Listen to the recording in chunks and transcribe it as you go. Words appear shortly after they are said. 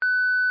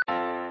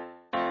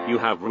You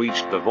have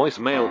reached the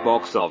voicemail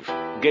box of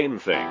Game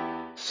Thing,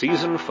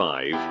 Season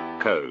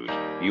 5, Code.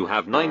 You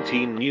have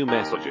 19 new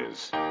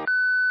messages.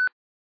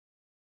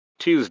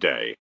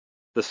 Tuesday,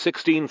 the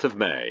 16th of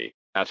May,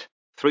 at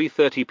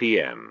 3:30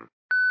 p.m.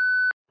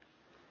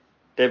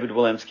 David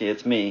Walensky,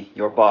 it's me,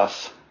 your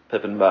boss,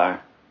 Pippin,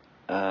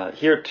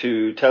 here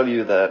to tell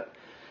you that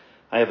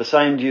I have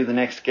assigned you the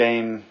next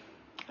game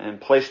and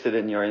placed it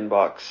in your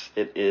inbox.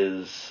 It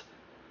is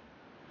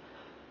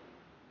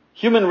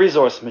Human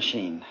Resource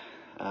Machine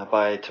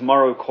by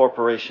Tomorrow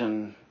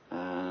Corporation,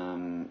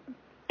 and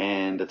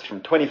it's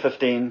from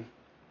 2015.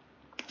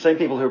 Same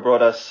people who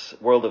brought us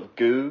World of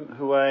Goo,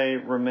 who I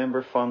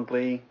remember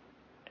fondly.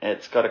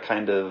 It's got a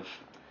kind of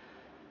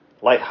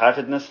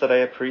lightheartedness that I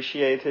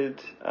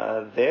appreciated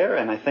there,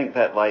 and I think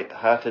that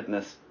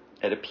lightheartedness,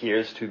 it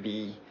appears to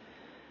be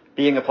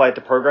being applied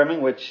to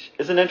programming, which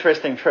is an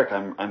interesting trick.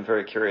 I'm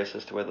very curious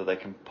as to whether they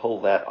can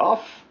pull that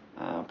off.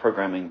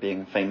 Programming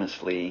being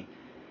famously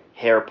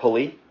hair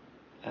pulley.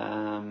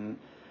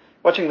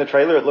 Watching the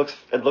trailer, it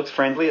looks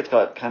friendly. It's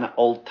got kind of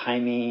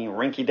old-timey,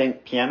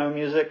 rinky-dink piano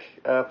music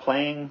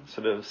playing,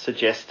 sort of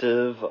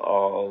suggestive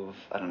of,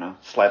 I don't know,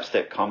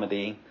 slapstick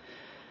comedy.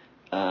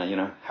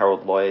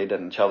 Harold Lloyd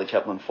and Charlie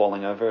Chaplin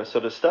falling over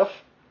sort of stuff.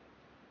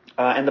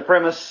 And the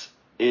premise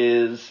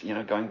is,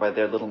 going by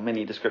their little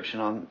mini description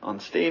on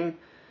Steam,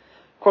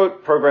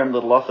 quote, program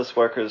little office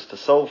workers to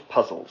solve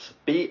puzzles.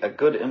 Be a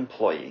good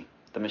employee.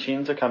 The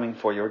machines are coming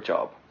for your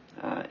job,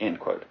 end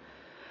quote.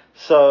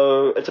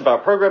 So it's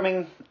about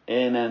programming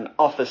in an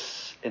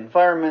office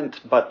environment,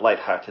 but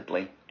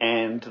lightheartedly.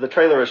 And the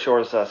trailer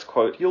assures us,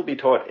 quote, you'll be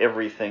taught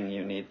everything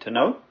you need to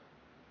know,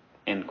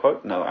 end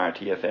quote. No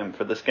RTFM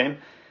for this game.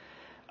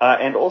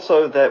 And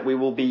also that we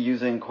will be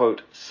using,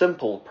 quote,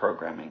 simple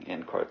programming,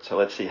 end quote. So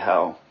let's see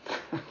how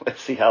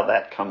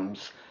that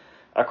comes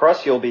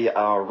across. You'll be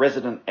our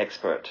resident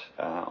expert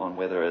on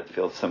whether it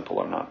feels simple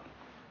or not.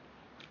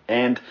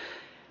 And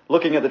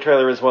looking at the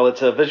trailer as well,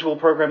 it's a visual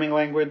programming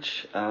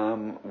language,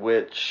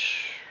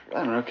 which,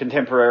 I don't know,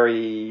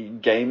 contemporary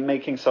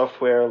game-making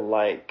software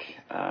like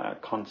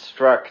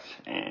Construct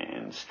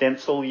and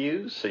Stencil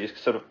use. So you're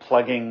sort of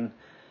plugging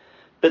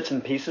bits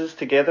and pieces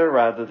together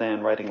rather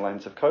than writing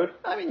lines of code.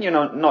 I mean,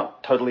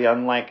 not totally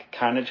unlike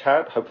Carnage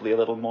Heart, hopefully a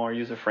little more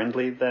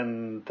user-friendly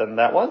than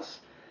that was.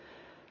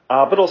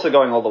 But also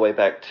going all the way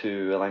back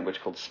to a language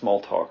called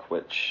Smalltalk,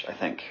 which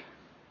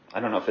I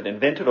don't know if it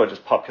invented or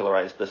just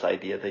popularized this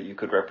idea that you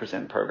could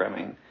represent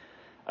programming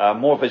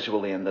more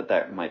visually and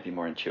that might be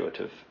more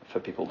intuitive for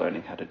people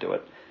learning how to do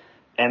it.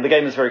 And the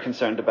game is very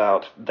concerned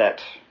about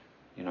that,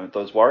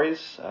 those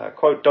worries.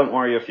 Quote, don't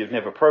worry if you've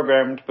never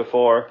programmed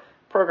before.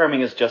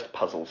 Programming is just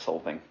puzzle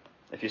solving.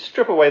 If you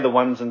strip away the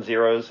ones and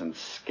zeros and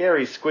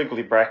scary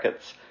squiggly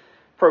brackets,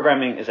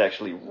 programming is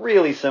actually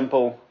really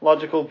simple,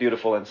 logical,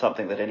 beautiful, and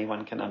something that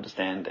anyone can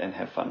understand and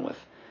have fun with.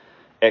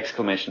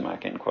 Exclamation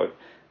mark, end quote.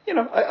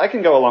 I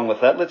can go along with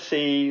that. Let's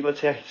see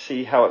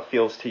how it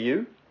feels to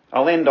you.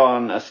 I'll end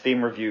on a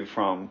Steam review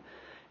from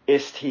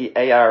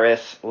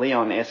STARS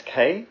Leon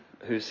SK,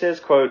 who says,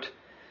 quote,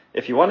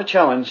 if you want a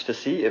challenge to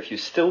see if you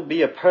still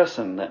be a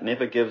person that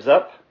never gives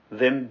up,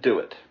 then do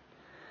it.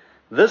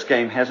 This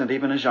game hasn't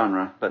even a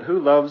genre, but who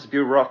loves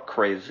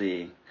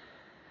bureaucracy?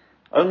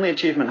 Only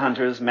achievement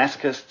hunters,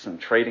 masochists, and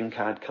trading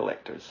card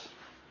collectors.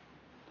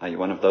 Are you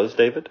one of those,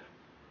 David?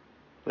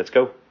 Let's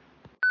go.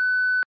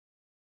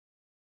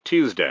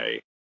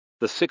 Tuesday,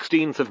 the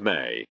 16th of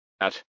May,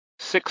 at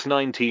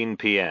 6:19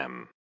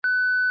 p.m.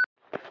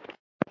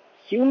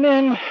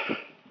 Human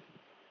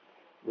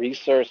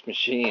Resource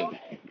Machine.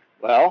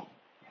 Well,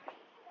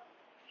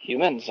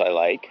 humans I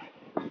like.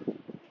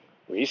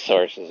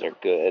 Resources are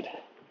good.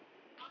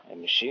 And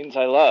machines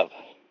I love.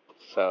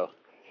 So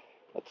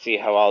let's see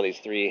how all these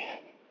three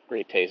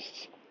great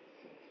tastes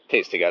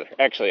taste together.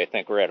 Actually, I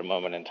think we're at a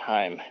moment in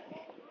time.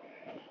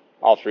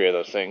 All three of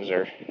those things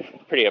are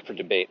pretty up for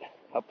debate,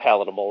 how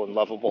palatable and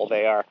lovable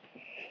they are.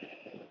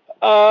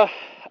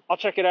 I'll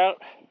check it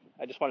out.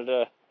 I just wanted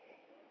to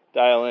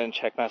dial in,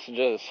 check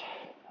messages.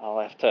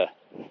 I'll have to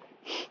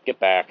get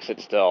back, sit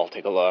still,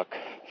 take a look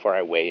before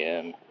I weigh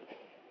in.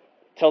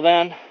 Till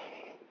then,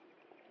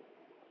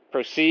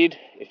 proceed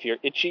if you're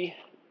itchy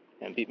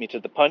and beat me to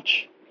the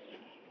punch.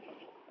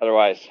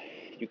 Otherwise,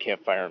 you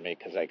can't fire me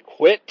because I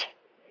quit.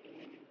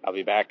 I'll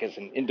be back as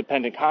an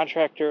independent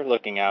contractor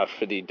looking out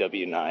for the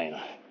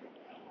W-9.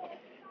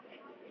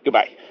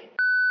 Goodbye.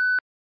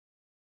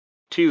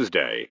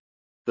 Tuesday,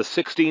 the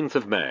 16th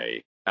of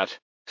May, at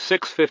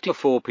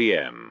 6:54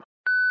 p.m.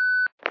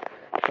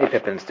 Hey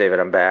Pippin, it's David.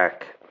 I'm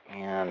back,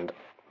 and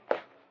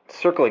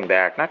circling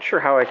back. Not sure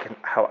how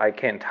I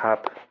can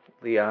top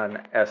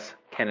Leon S.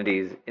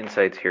 Kennedy's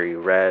insights here you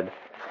read.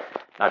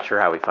 Not sure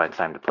how he finds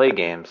time to play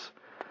games.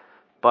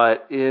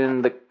 But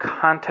in the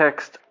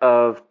context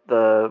of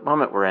the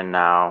moment we're in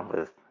now,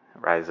 with the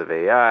rise of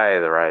AI,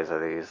 the rise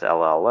of these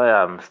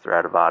LLMs,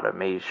 threat of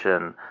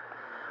automation,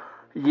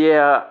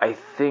 yeah, I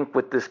think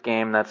with this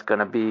game that's going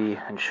to be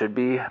and should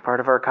be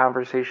part of our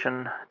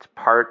conversation. It's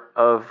part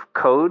of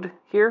code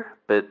here,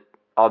 but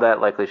all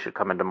that likely should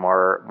come into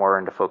more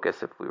into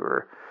focus if we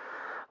were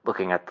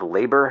looking at the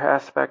labor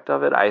aspect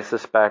of it. I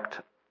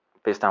suspect,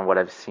 based on what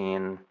I've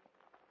seen,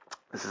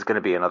 this is going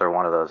to be another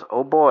one of those,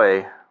 oh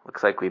boy,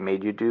 looks like we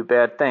made you do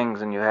bad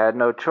things and you had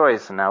no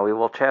choice and now we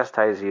will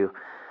chastise you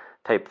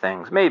type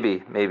things.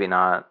 Maybe, maybe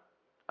not.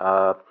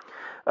 But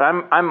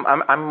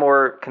I'm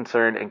more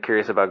concerned and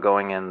curious about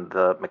going in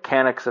the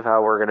mechanics of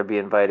how we're going to be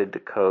invited to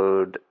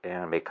code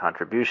and make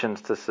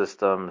contributions to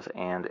systems,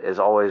 and as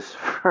always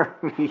for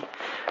me,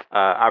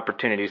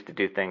 opportunities to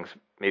do things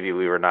maybe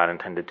we were not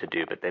intended to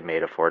do, but they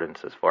made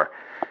affordances for.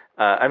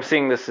 I'm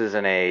seeing this as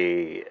in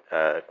a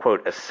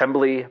quote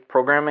assembly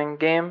programming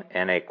game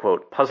and a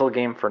quote puzzle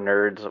game for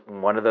nerds.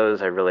 One of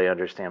those I really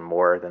understand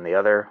more than the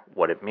other,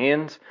 what it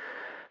means.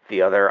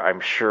 The other,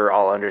 I'm sure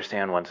I'll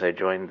understand once I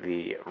join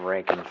the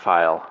rank and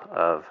file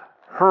of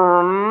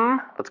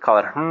let's call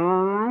it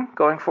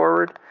going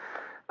forward.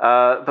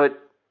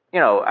 But,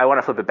 I want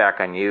to flip it back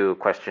on you.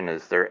 Question,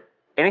 is there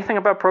anything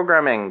about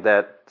programming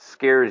that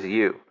scares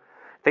you?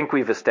 I think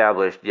we've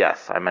established,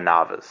 yes, I'm a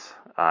novice.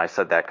 I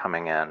said that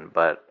coming in,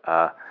 but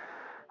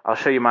I'll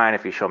show you mine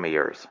if you show me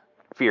yours.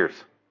 Fears,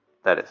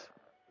 that is.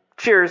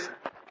 Cheers!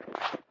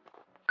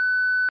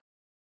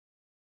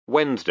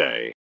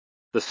 Wednesday,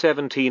 the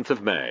 17th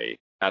of May,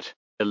 at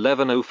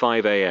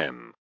 11:05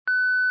 a.m.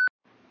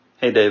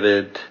 Hey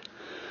David.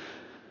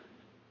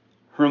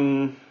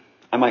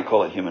 I might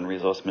call it human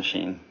resource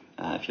machine,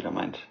 if you don't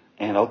mind.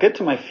 And I'll get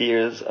to my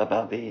fears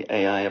about the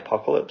AI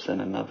apocalypse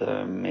in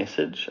another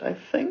message, I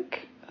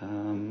think.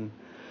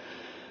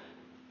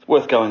 It's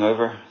worth going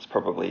over. It's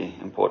probably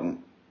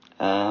important.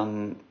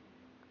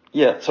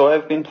 So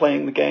I've been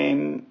playing the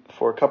game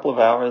for a couple of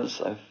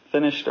hours. I've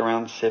finished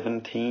around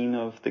 17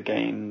 of the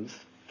game's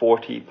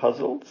 40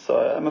 puzzles, so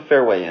I'm a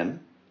fair way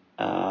in.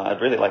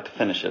 I'd really like to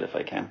finish it if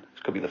I can.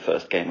 It could be the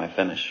first game I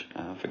finish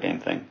for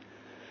GameThing.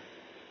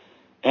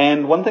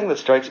 And one thing that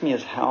strikes me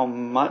is how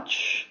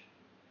much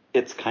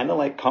it's kind of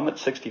like Comet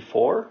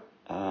 64,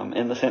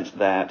 in the sense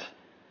that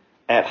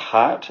at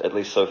heart, at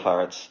least so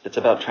far, it's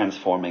about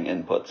transforming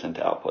inputs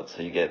into outputs.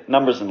 So you get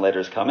numbers and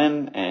letters come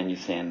in, and you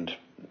send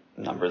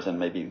numbers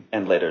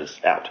and letters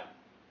out,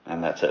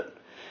 and that's it.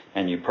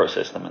 And you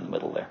process them in the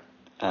middle there.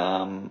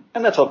 And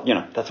that's all,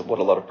 that's what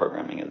a lot of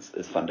programming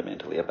is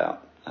fundamentally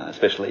about,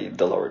 especially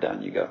the lower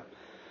down you go.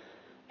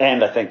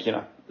 And I think,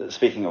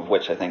 speaking of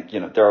which, I think,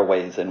 there are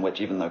ways in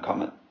which, even though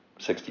Comet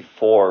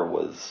 64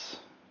 was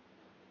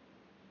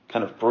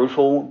kind of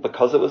brutal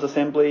because it was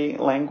assembly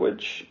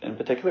language, in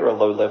particular, a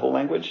low-level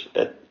language,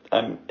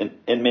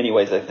 in many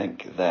ways, I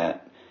think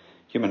that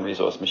human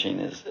resource machine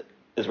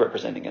is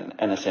representing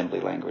an assembly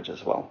language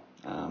as well,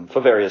 for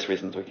various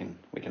reasons we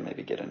can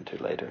maybe get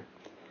into later.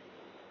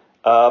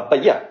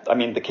 But yeah, I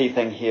mean, the key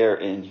thing here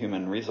in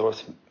human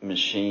resource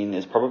machine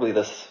is probably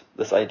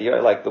this idea.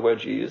 I like the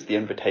word you use, the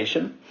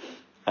invitation,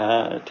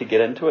 to get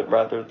into it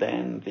rather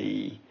than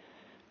the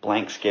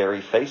blank,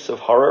 scary face of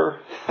horror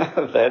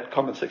that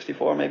Comet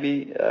 64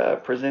 maybe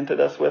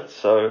presented us with.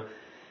 So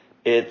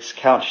it's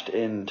couched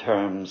in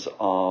terms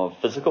of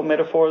physical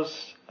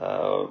metaphors.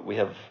 We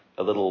have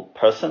a little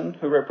person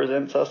who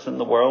represents us in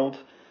the world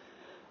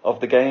of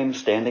the game,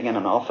 standing in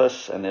an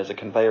office, and there's a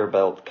conveyor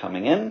belt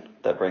coming in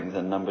that brings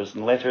in numbers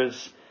and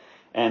letters,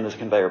 and there's a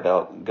conveyor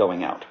belt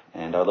going out.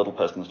 And our little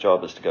person's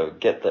job is to go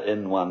get the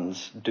in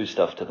ones, do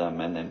stuff to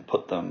them, and then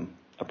put them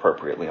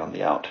appropriately on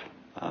the out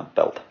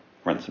belt.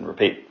 Rinse and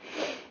repeat.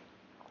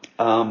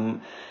 So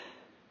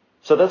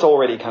that's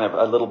already kind of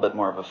a little bit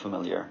more of a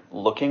familiar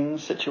looking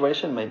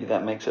situation. Maybe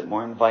that makes it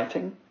more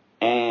inviting.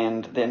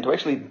 And then to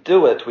actually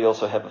do it, we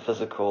also have a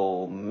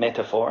physical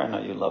metaphor. I know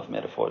you love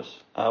metaphors,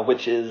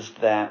 which is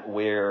that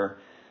we're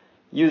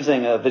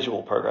using a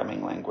visual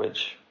programming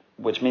language,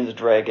 which means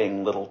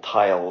dragging little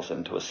tiles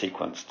into a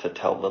sequence to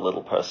tell the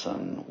little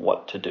person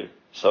what to do.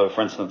 So,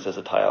 for instance, there's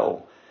a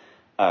tile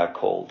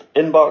called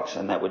inbox,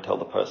 and that would tell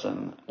the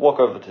person, walk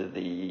over to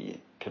the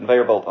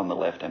conveyor belt on the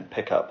left and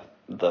pick up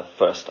the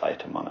first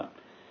item on it.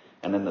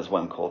 And then there's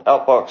one called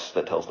outbox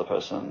that tells the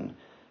person,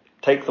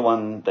 take the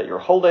one that you're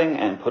holding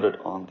and put it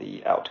on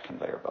the out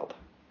conveyor belt.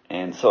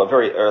 And so a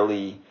very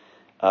early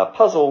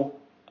puzzle,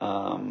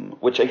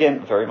 which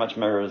again very much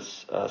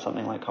mirrors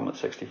something like Comet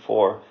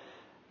 64,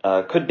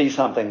 could be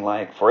something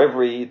like, for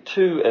every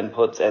 2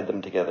 inputs, add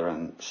them together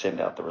and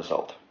send out the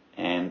result.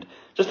 And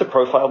just to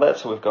profile that,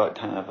 so we've got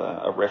kind of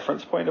a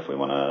reference point if we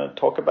want to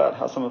talk about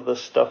how some of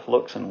this stuff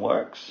looks and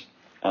works.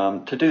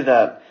 To do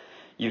that,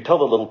 you tell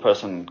the little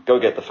person, go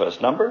get the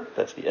first number.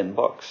 That's the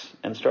inbox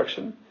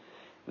instruction.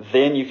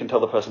 Then you can tell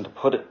the person to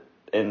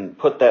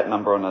put that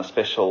number on a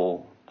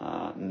special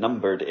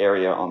numbered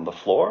area on the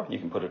floor. You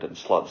can put it in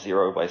slot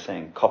 0 by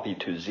saying copy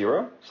to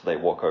 0. So they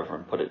walk over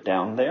and put it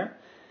down there.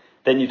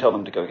 Then you tell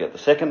them to go get the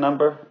second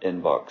number,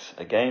 inbox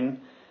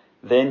again.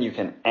 Then you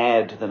can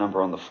add the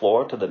number on the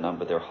floor to the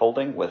number they're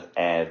holding with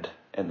add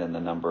and then the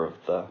number of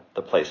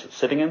the place it's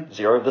sitting in,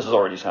 0. This is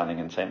already sounding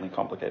insanely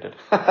complicated.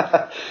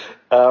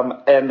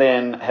 And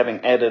then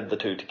having added the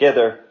two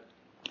together,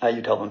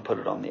 you tell them to put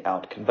it on the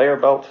out conveyor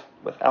belt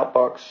with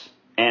outbox,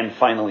 And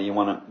finally, you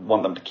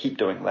want them to keep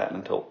doing that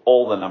until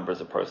all the numbers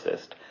are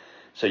processed.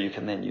 So you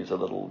can then use a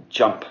little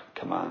jump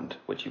command,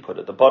 which you put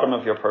at the bottom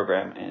of your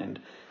program, and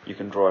you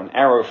can draw an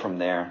arrow from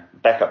there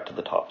back up to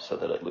the top so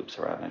that it loops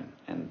around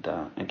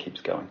and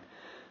keeps going.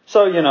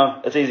 So,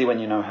 it's easy when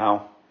you know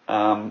how.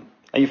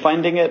 Are you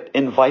finding it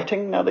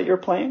inviting now that you're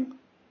playing?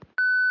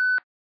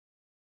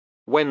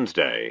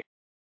 Wednesday,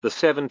 the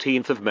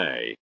 17th of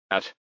May,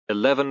 at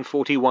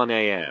 11:41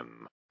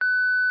 a.m.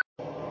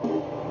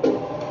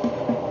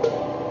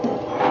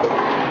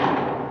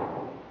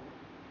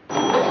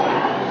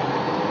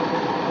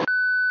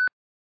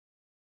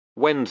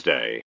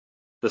 Wednesday,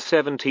 the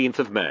 17th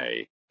of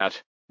May,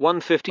 at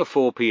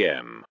 1:54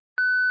 p.m.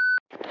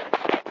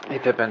 Hey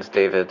Pippin, it's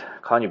David.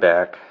 Calling you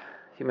back.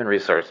 Human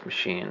resource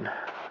machine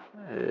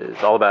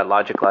is all about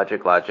logic.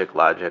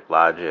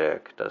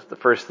 Does the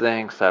first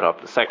thing, set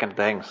up the second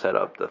thing, set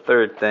up the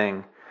third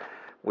thing.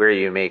 Where are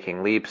you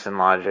making leaps in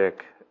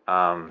logic?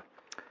 Feeling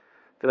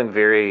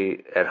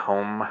very at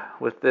home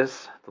with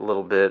this. The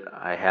little bit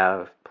I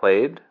have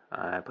played.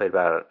 I played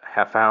about a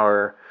half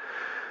hour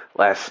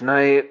last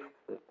night,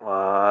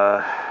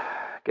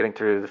 getting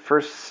through the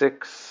first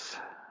 6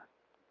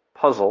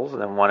 puzzles,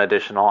 and then one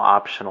additional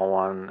optional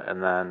one,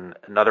 and then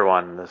another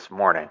one this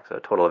morning. So a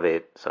total of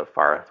 8 so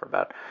far for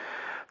about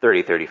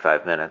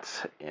 35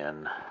 minutes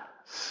in.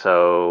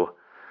 So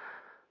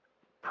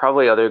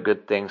probably other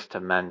good things to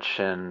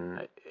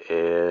mention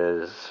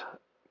is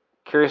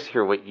curious to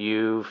hear what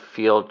you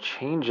feel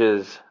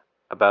changes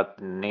about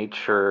the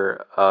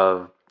nature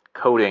of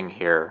coding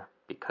here,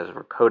 because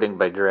we're coding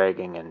by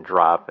dragging and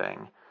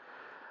dropping.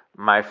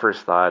 My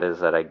first thought is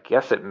that I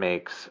guess it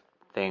makes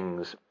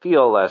things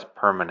feel less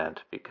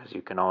permanent, because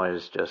you can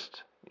always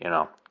just,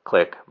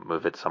 click,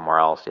 move it somewhere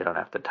else. You don't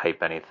have to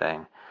type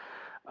anything.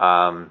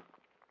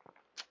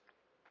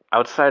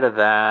 Outside of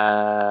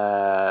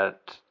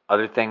that,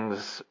 other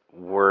things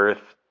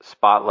worth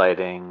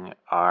spotlighting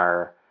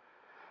are,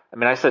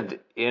 I said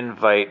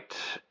invite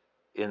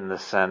in the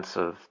sense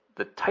of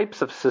the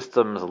types of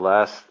systems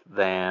less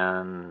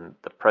than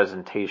the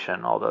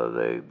presentation,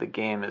 although the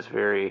game is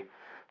very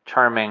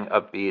charming,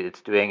 upbeat.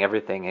 It's doing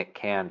everything it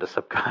can to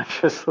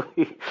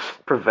subconsciously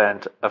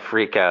prevent a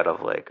freak out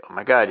of like, oh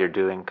my God, you're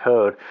doing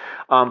code.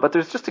 But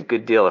there's just a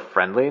good deal of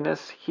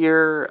friendliness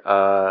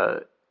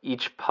here.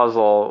 Each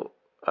puzzle,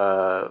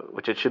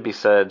 which it should be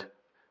said,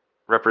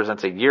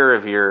 represents a year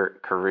of your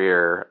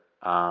career.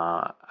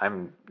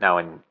 I'm now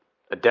in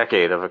a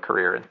decade of a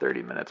career in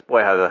 30 minutes.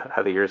 Boy,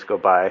 how the years go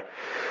by.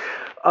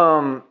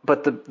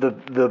 But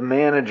the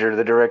manager,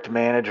 the direct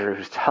manager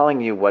who's telling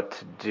you what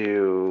to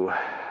do,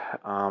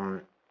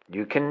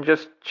 you can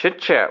just chit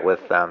chat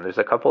with them. There's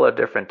a couple of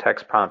different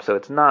text prompts, so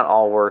it's not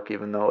all work,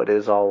 even though it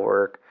is all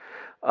work.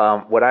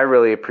 What I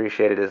really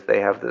appreciated is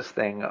they have this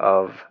thing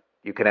of,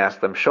 you can ask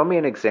them, show me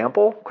an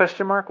example, ?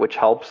 Which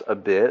helps a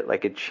bit.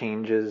 Like it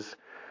changes,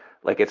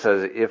 like it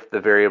says, if the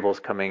variables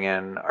coming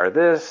in are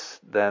this,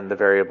 then the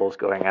variables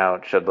going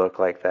out should look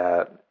like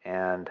that.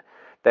 And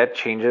that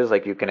changes,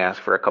 like you can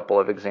ask for a couple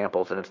of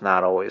examples and it's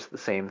not always the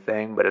same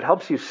thing, but it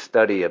helps you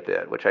study a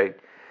bit, which I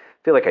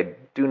feel like I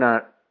do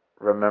not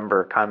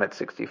remember Comet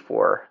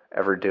 64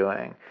 ever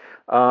doing.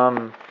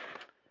 Other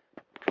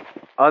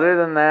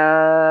than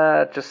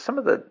that, just some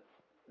of the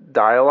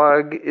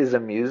dialogue is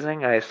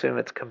amusing. I assume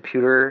it's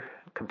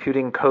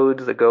computing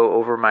codes that go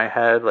over my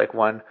head. Like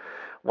one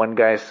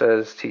guy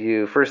says to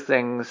you, first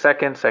thing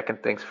second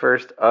things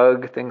first.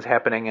 Ugh, things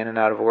happening in and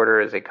out of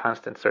order is a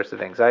constant source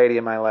of anxiety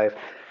in my life.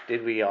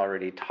 Did we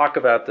already talk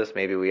about this?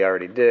 Maybe we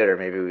already did, or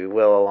maybe we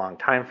will a long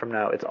time from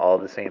now. It's all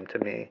the same to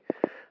me.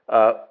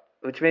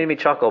 Which made me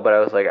chuckle, but I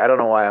was like, I don't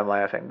know why I'm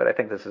laughing, but I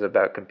think this is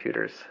about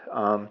computers.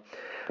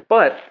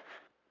 But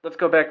let's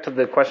go back to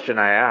the question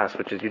I asked,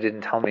 which is, you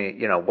didn't tell me,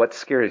 what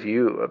scares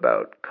you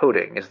about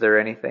coding? Is there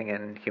anything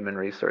in Human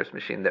Resource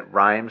Machine that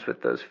rhymes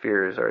with those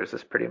fears, or is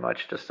this pretty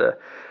much just a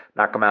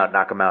knock them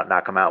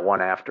out,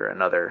 one after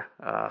another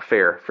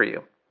fair for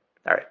you?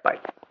 All right, bye.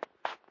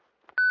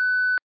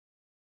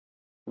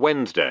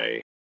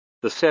 Wednesday,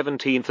 the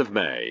 17th of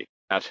May,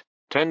 at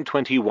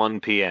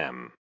 10:21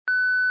 p.m.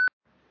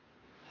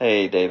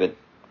 Hey, David.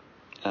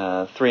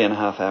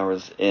 3.5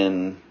 hours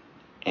in,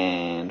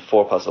 and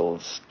 4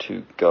 puzzles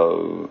to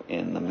go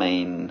in the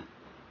main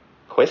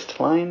quest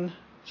line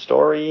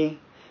story,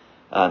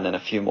 and then a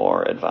few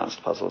more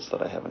advanced puzzles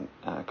that I haven't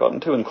gotten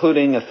to,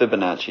 including a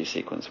Fibonacci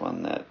sequence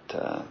one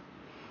that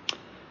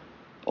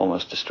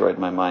almost destroyed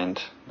my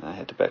mind. I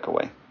had to back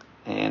away.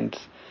 And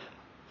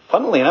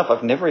funnily enough,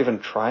 I've never even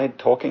tried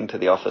talking to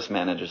the office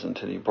managers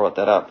until you brought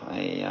that up.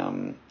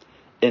 I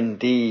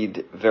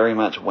indeed very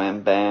much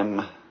wham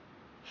bam,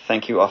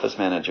 thank you office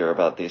manager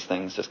about these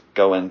things. Just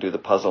go and do the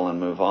puzzle and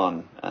move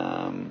on.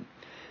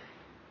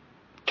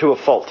 To a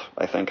fault,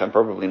 I think. I'm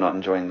probably not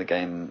enjoying the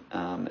game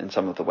in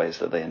some of the ways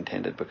that they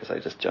intended, because I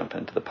just jump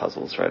into the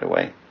puzzles right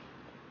away.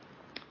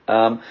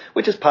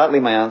 Which is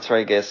partly my answer,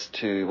 I guess,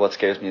 to what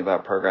scares me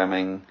about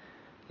programming.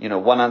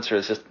 One answer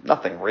is just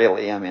nothing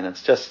really.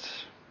 It's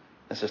just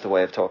a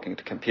way of talking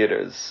to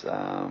computers.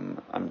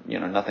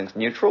 Nothing's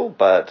neutral,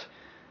 but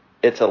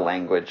it's a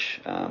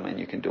language, and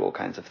you can do all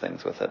kinds of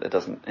things with it. It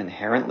doesn't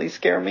inherently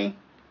scare me.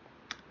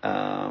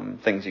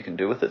 Things you can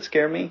do with it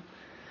scare me.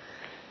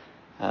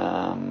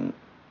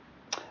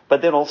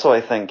 But then also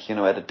I think,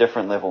 at a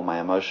different level, my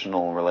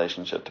emotional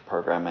relationship to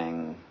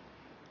programming,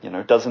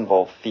 does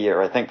involve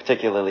fear. I think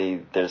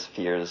particularly there's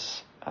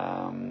fears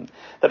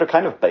that are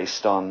kind of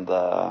based on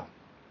the,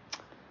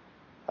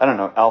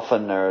 alpha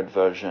nerd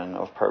version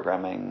of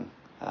programming,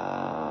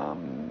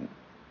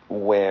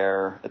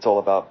 where it's all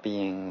about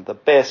being the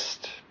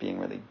best, being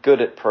really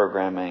good at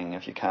programming.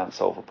 If you can't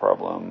solve a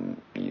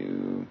problem,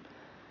 you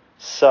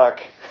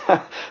suck,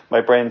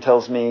 my brain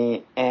tells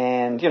me,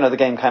 and the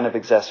game kind of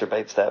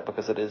exacerbates that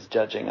because it is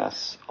judging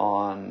us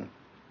on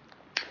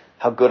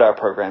how good our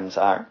programs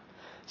are.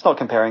 It's not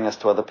comparing us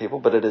to other people,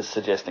 but it is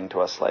suggesting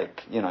to us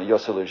your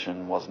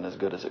solution wasn't as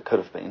good as it could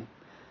have been.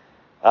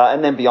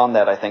 And then beyond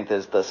that, I think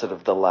there's the sort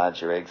of the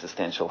larger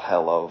existential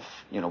hell of,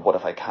 what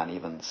if I can't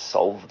even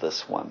solve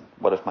this one?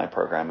 What if my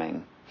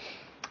programming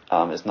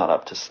is not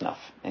up to snuff?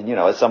 And,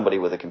 as somebody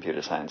with a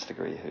computer science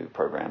degree who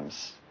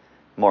programs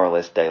more or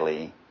less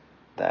daily,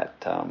 that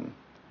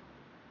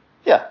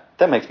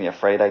makes me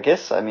afraid, I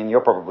guess. I mean,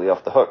 you're probably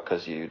off the hook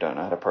because you don't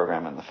know how to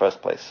program in the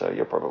first place, so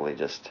you're probably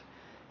just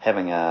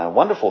having a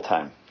wonderful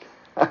time.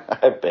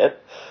 I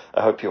bet.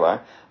 I hope you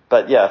are.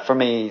 But yeah, for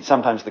me,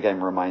 sometimes the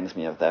game reminds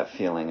me of that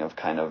feeling of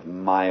kind of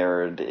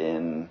mired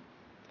in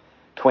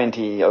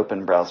 20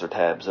 open browser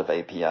tabs of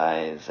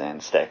APIs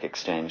and Stack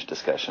Exchange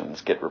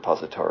discussions, Git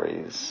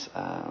repositories,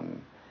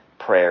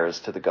 prayers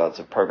to the gods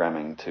of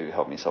programming to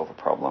help me solve a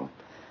problem.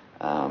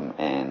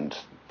 And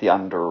the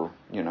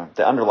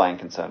underlying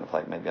concern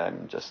of maybe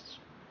I'm just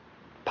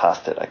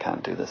past it. I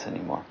can't do this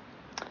anymore.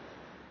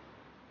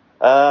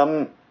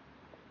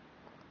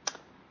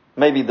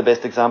 Maybe the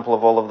best example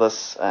of all of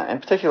this,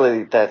 and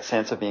particularly that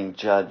sense of being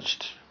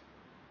judged,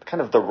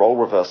 kind of the role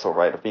reversal,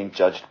 right, of being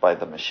judged by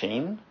the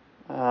machine,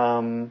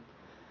 and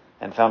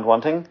found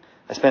wanting.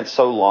 I spent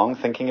so long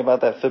thinking about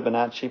that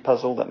Fibonacci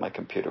puzzle that my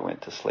computer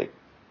went to sleep.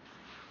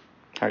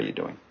 How are you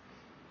doing?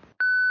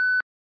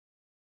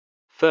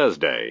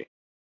 Thursday,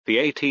 the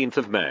 18th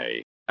of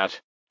May,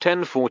 at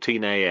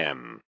 10:14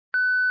 a.m.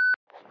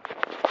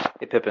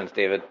 Hey Pippin, it's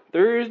David.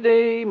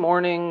 Thursday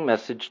morning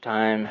message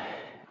time,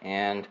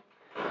 and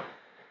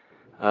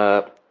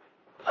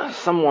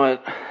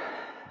somewhat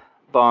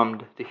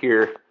bummed to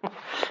hear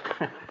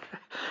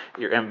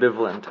your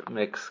ambivalent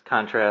mix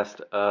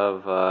contrast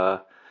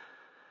of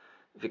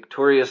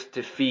victorious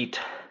defeat.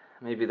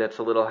 Maybe that's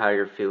a little how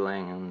you're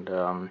feeling,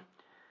 and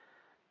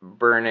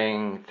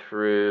burning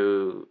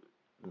through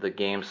the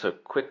game so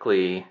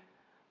quickly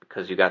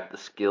because you got the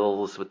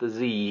skills with the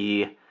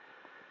Z.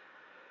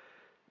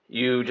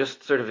 You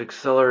just sort of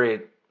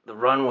accelerate the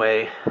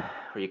runway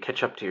where you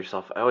catch up to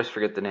yourself. I always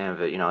forget the name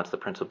of it. It's the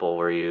principle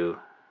where you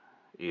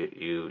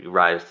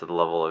rise to the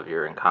level of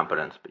your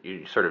incompetence, but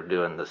you're sort of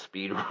doing the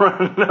speed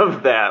run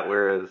of that,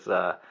 whereas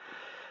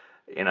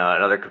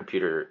another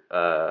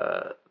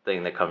computer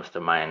thing that comes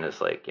to mind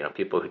is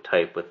people who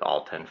type with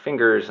all 10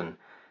 fingers and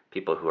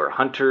people who are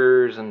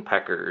hunters and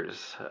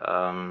peckers.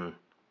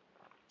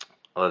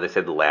 Although they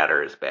say the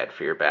latter is bad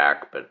for your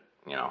back, but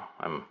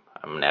I'm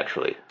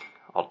naturally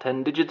all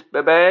 10 digits,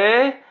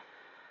 baby.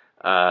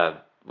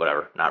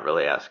 Whatever, not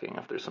really asking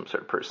if there's some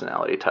sort of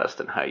personality test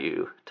in how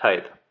you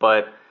type.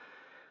 But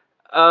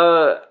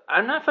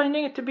I'm not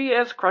finding it to be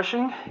as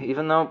crushing,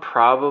 even though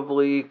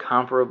probably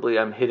comparably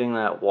I'm hitting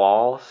that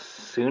wall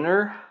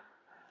sooner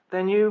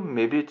than you.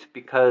 Maybe it's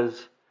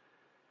because,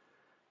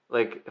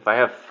 if I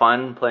have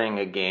fun playing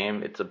a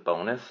game, it's a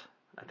bonus.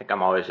 I think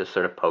I'm always just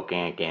sort of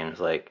poking at games,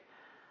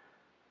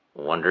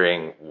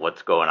 wondering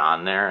what's going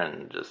on there,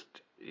 and just,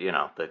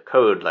 the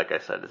code, like I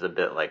said, is a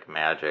bit like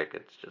magic.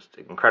 It's just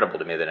incredible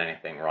to me that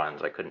anything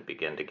runs. I couldn't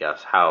begin to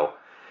guess how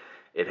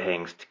it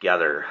hangs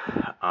together,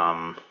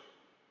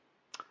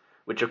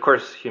 which, of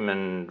course,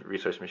 Human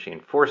Resource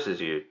Machine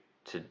forces you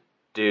to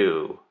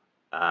do.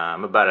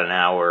 I'm about an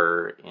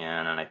hour in,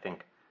 and I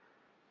think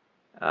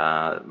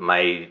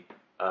my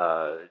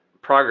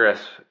progress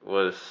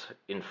was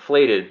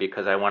inflated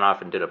because I went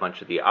off and did a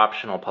bunch of the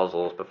optional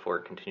puzzles before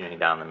continuing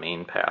down the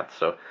main path.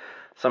 So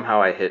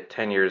somehow I hit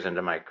 10 years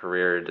into my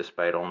career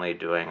despite only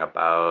doing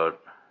about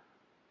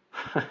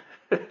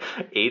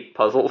 8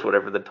 puzzles,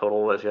 whatever the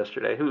total was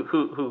yesterday.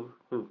 Who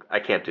I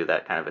can't do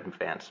that kind of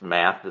advanced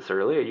math this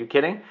early. Are you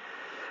kidding?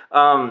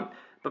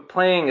 But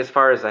playing as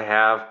far as I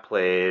have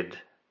played,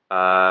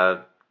 I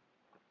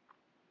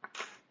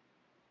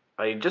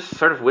just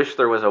sort of wish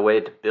there was a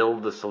way to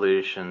build the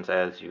solutions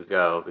as you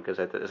go, because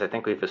as I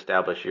think we've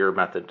established, your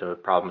method to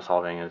problem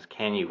solving is,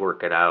 can you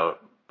work it out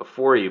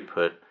before you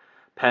put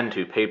pen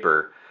to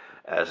paper,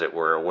 as it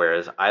were,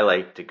 whereas I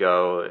like to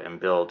go and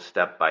build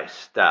step by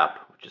step,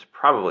 which is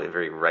probably a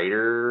very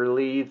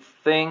writerly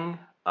thing,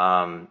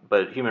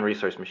 but Human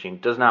Resource Machine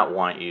does not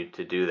want you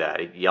to do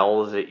that. It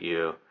yells at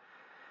you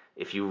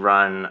if you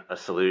run a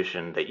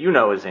solution that you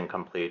know is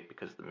incomplete,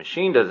 because the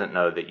machine doesn't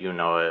know that you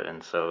know it,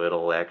 and so it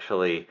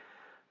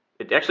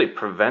actually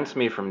prevents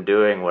me from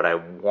doing what I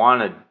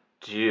want to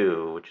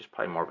do, which is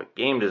probably more of a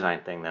game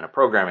design thing than a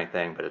programming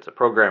thing, but it's a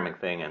programming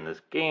thing in this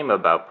game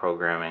about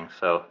programming.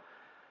 So,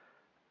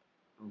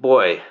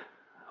 boy,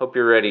 hope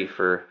you're ready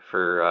for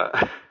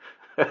a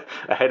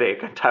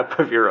headache on top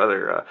of your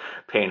other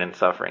pain and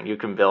suffering. You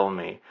can bill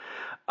me.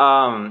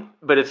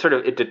 But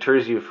it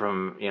deters you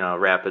from,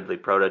 rapidly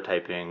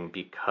prototyping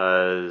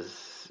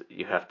because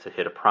you have to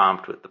hit a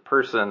prompt with the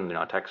person,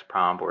 a text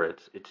prompt where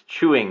it's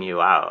chewing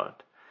you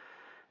out.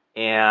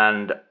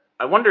 And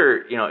I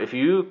wonder, if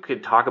you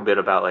could talk a bit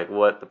about like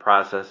what the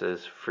process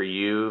is for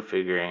you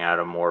figuring out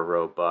a more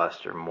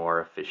robust or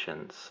more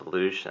efficient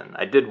solution.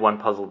 I did one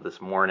puzzle this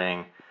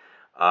morning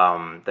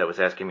that was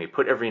asking me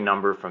put every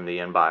number from the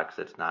inbox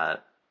that's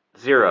not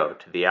 0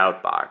 to the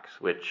outbox,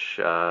 which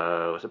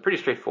was a pretty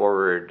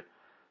straightforward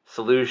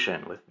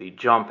solution with the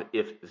jump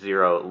if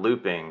 0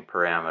 looping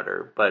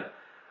parameter. But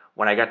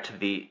when I got to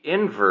the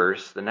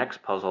inverse, the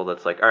next puzzle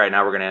that's like, all right,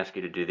 now we're going to ask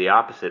you to do the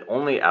opposite,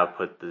 only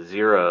output the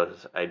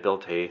zeros, I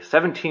built a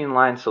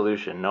 17-line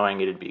solution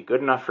knowing it'd be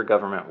good enough for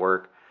government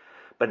work,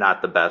 but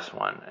not the best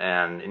one.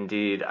 And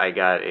indeed, I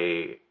got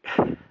a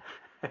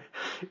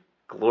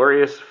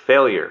glorious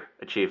failure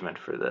achievement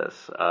for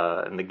this.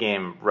 And the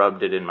game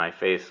rubbed it in my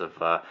face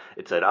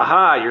it said,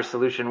 aha, your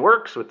solution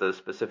works with the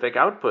specific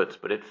outputs,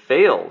 but it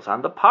fails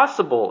on the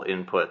possible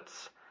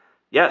inputs.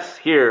 Yes,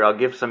 here, I'll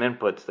give some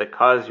inputs that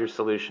cause your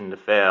solution to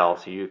fail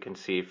so you can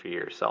see for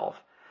yourself.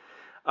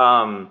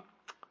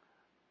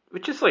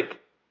 Which is like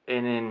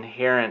an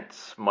inherent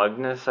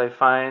smugness I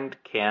find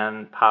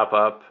can pop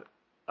up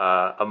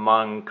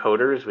among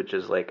coders, which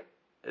is like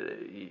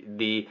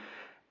the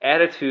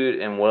attitude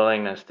and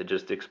willingness to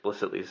just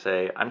explicitly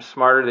say, I'm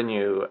smarter than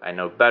you, I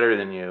know better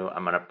than you,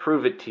 I'm going to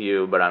prove it to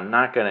you, but I'm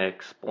not going to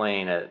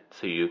explain it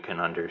so you can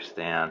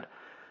understand.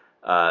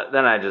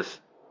 Then I just,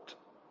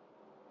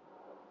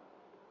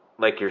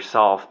 like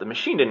yourself, the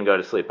machine didn't go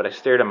to sleep, but I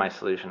stared at my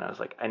solution. I was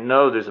like, I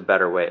know there's a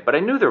better way, but I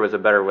knew there was a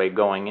better way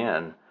going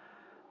in.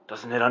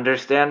 Doesn't it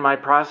understand my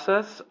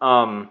process? So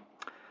I'm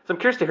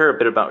curious to hear a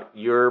bit about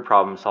your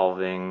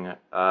problem-solving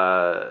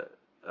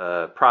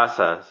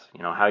process,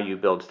 how you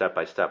build step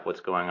by step, what's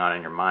going on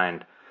in your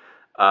mind.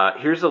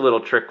 Here's a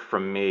little trick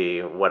from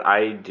me. What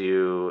I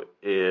do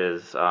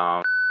is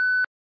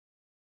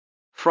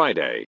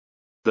Friday,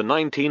 the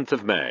 19th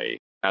of May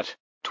at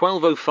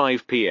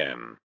 12:05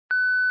 p.m.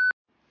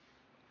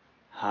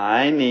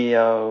 Hi,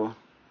 Neo.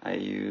 Are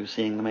you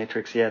seeing The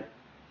Matrix yet?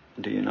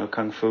 Do you know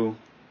Kung Fu?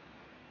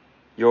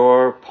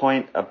 Your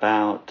point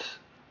about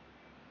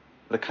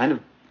the kind of,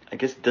 I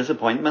guess,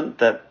 disappointment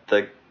that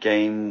the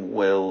game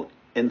will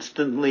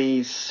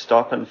instantly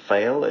stop and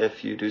fail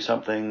if you do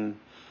something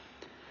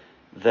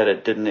that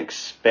it didn't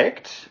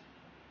expect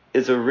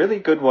is a really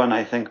good one,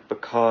 I think,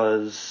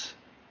 because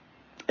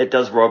it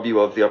does rob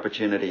you of the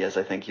opportunity, as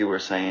I think you were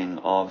saying,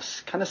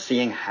 of kind of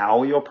seeing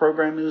how your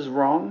program is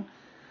wrong.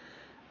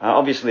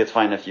 Obviously, it's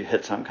fine if you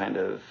hit some kind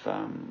of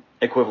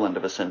equivalent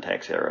of a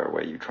syntax error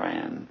where you try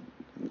and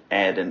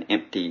add an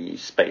empty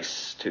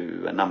space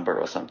to a number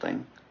or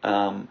something.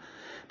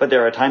 But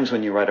there are times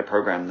when you write a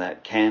program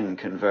that can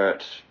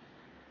convert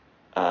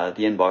the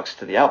inbox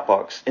to the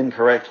outbox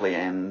incorrectly,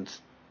 and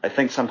I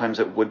think sometimes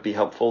it would be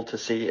helpful to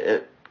see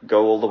it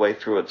go all the way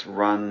through its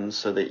run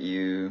so that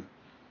you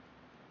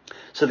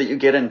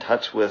get in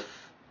touch with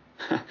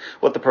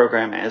what the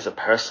program as a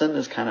person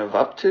is kind of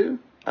up to,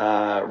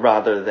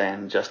 rather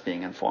than just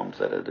being informed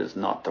that it is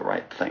not the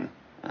right thing.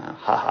 Ha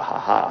ha ha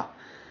ha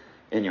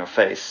in your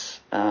face.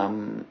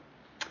 And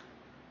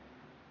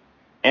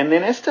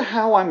then as to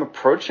how I'm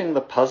approaching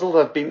the puzzle,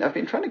 I've been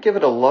trying to give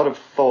it a lot of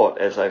thought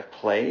as I've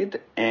played,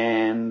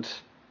 and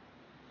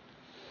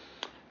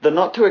the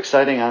not too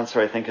exciting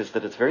answer, I think, is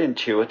that it's very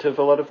intuitive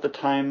a lot of the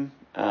time.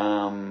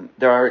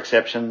 There are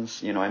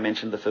exceptions. I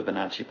mentioned the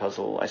Fibonacci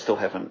puzzle. I still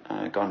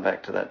haven't gone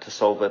back to that to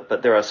solve it,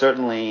 but there are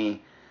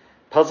certainly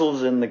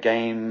puzzles in the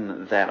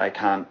game that I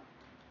can't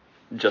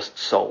just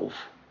solve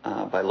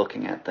by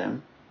looking at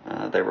them.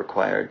 They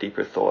require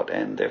deeper thought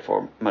and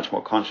therefore much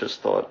more conscious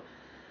thought.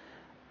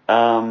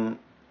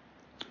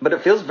 But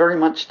it feels very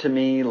much to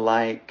me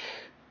like,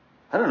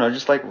 I don't know,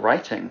 just like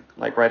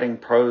writing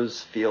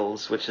prose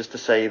feels, which is to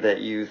say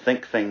that you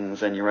think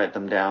things and you write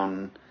them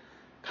down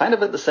kind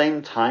of at the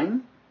same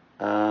time.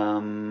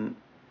 And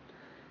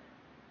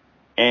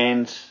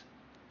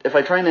if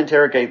I try and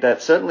interrogate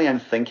that, certainly I'm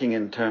thinking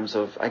in terms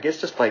of, I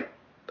guess, just like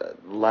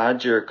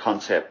larger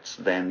concepts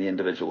than the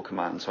individual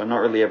commands. So I'm not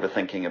really ever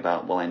thinking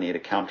about, well, I need a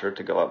counter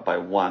to go up by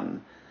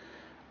 1.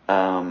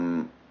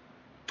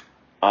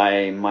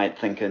 I might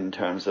think in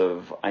terms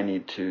of, I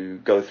need to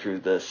go through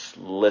this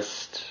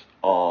list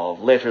of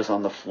letters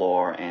on the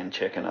floor and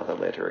check another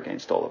letter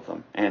against all of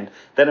them. And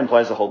that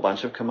implies a whole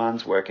bunch of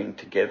commands working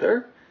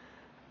together.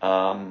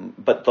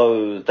 But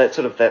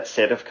that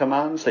set of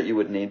commands that you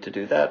would need to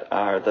do that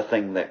are the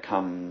thing that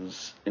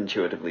comes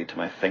intuitively to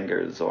my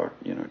fingers or,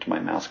 to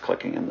my mouse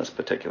clicking in this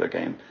particular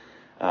game.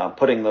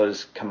 Putting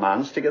those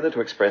commands together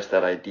to express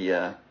that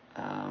idea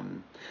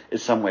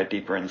is somewhere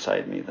deeper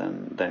inside me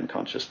than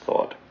conscious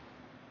thought.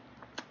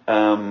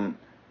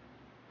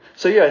 So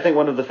So yeah, I think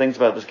one of the things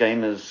about this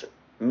game is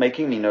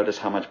making me notice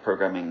how much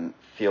programming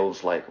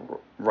feels like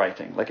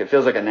writing. Like it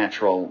feels like a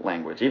natural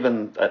language,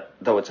 even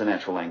though it's a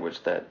natural language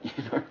that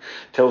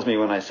tells me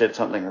when I said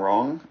something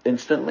wrong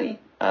instantly.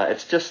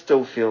 It just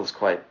still feels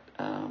quite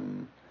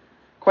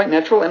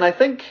natural, and I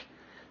think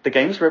the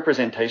game's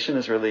representation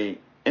is really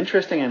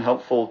interesting and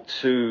helpful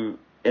too,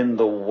 in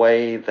the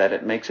way that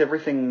it makes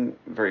everything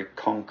very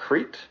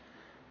concrete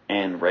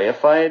and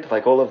reified.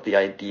 Like all of the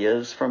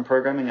ideas from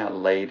programming are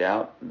laid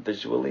out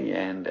visually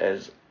and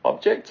as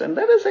objects, and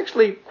that is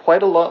actually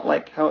quite a lot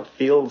like how it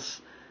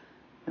feels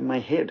in my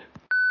head.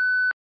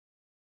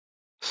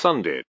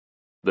 Sunday,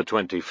 the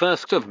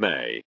 21st of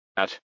May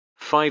at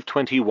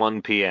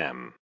 5:21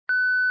 p.m.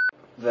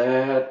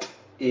 That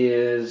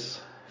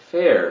is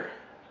fair.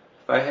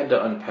 If I had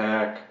to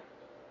unpack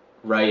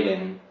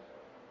writing,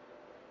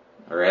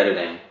 or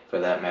editing for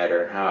that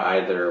matter, how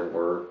either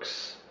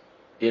works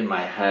in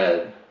my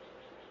head,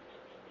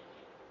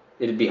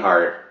 it'd be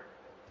hard.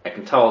 I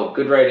can tell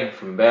good writing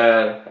from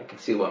bad. I can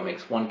see what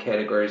makes one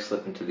category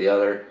slip into the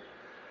other.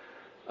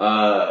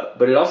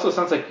 But it also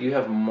sounds like you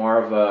have more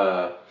of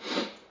a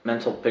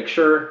mental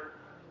picture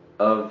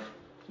of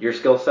your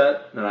skill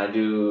set than I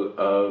do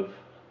of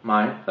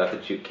mine. Not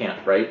that you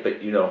can't write,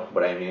 but you know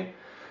what I mean.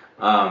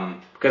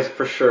 Because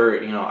for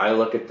sure, I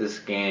look at this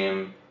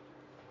game,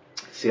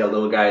 see a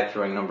little guy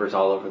throwing numbers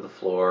all over the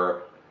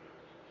floor,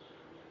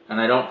 and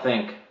I don't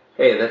think,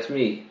 hey, that's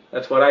me.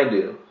 That's what I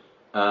do.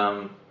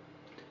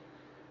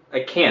 I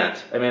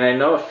can't. I mean, I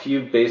know a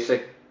few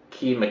basic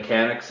key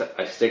mechanics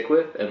I stick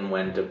with and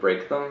when to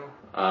break them.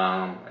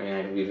 I mean,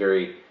 I can be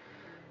very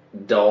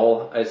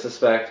dull, I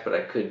suspect, but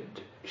I could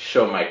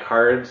show my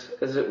cards,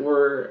 as it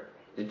were.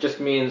 It just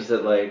means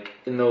that, like,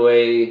 in the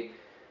way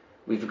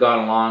we've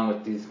gone along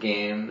with these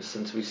games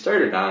since we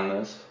started on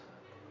this,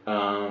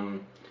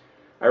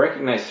 I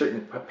recognize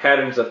certain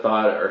patterns of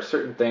thought or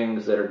certain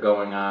things that are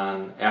going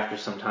on after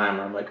some time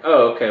where I'm like,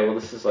 oh, okay, well,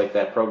 this is like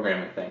that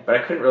programming thing. But I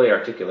couldn't really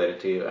articulate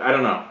it to you. I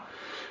don't know.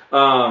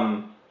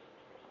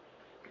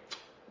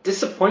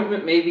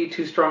 Disappointment may be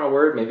too strong a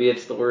word. Maybe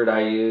it's the word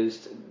I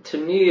used. To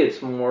me,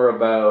 it's more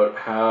about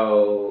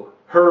how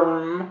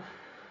Herm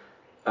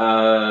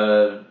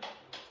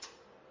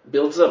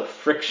builds up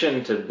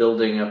friction to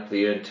building up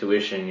the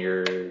intuition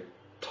you're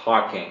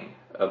talking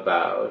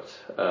about.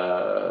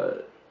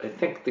 I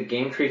think the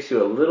game treats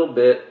you a little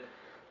bit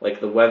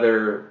like the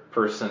weather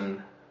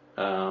person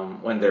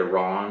when they're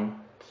wrong.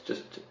 It's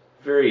just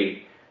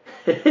very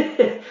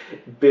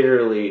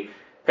bitterly,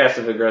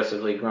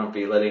 passive-aggressively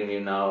grumpy, letting you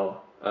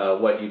know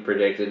what you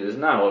predicted is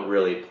not what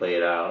really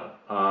played out.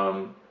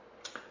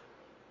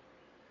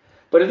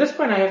 But at this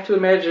point, I have to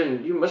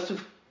imagine you must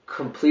have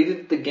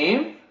completed the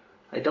game.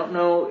 I don't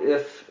know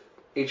if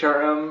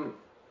HRM,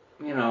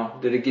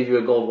 did it give you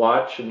a gold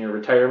watch in your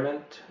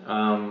retirement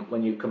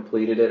when you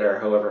completed it, or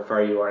however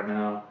far you are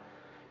now?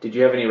 Did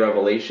you have any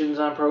revelations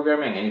on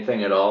programming,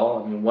 anything at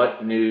all? I mean,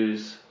 what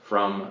news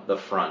from the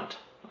front?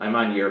 I'm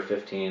on year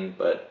 15,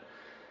 but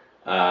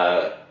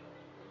bye.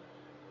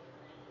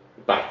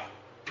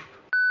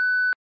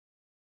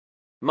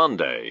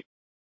 Monday,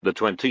 the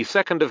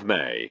 22nd of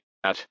May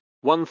at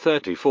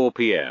 1:34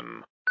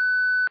 p.m.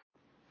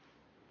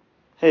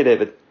 Hey,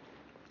 David.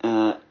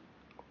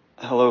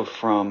 Hello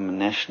from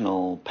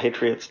National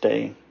Patriots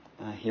Day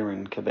here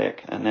in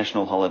Quebec, a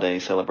national holiday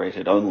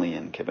celebrated only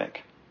in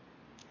Quebec.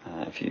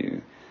 If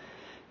you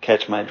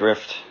catch my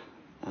drift,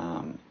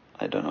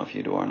 I don't know if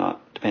you do or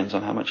not. Depends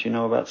on how much you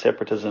know about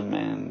separatism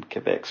and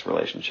Quebec's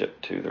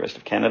relationship to the rest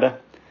of Canada.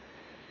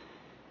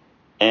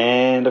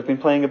 And I've been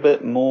playing a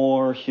bit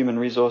more Human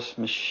Resource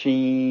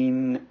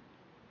Machine,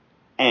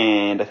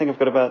 and I think I've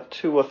got about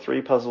 2 or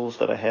 3 puzzles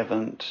that I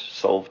haven't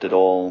solved at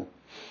all,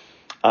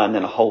 and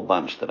then a whole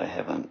bunch that I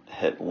haven't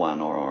hit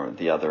one or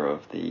the other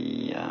of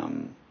the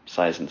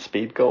size and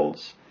speed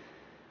goals.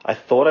 I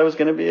thought I was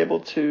going to be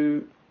able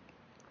to,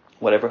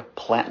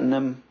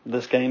 platinum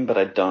this game, but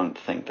I don't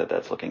think that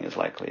that's looking as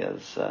likely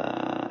as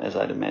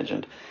I'd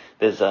imagined.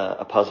 There's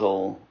a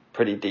puzzle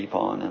pretty deep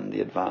on in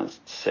the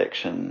advanced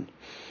section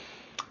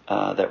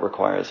that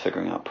requires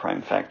figuring out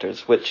prime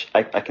factors, which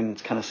I can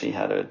kind of see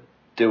how to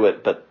do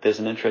it, but there's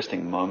an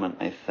interesting moment,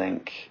 I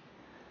think,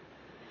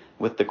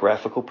 with the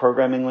graphical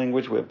programming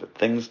language where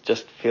things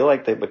just feel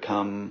like they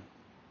become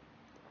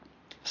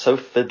so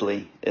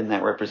fiddly in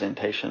that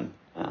representation,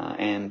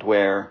 and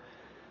where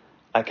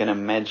I can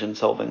imagine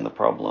solving the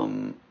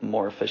problem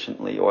more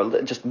efficiently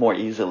or just more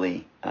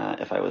easily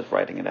if I was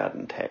writing it out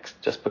in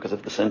text, just because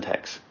of the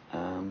syntax.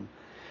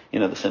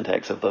 The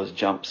syntax of those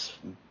jumps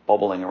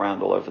bobbling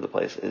around all over the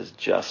place is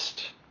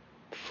just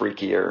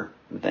freakier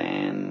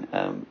than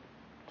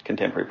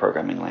contemporary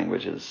programming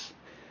languages,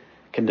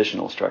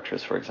 conditional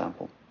structures, for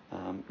example.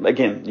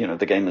 Again,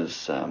 the game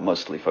is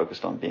mostly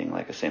focused on being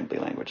like assembly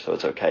language, so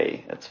it's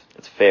okay.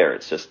 It's fair.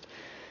 It's just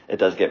it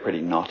does get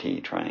pretty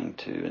knotty trying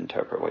to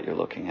interpret what you're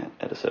looking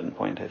at a certain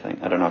point, I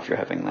think. I don't know if you're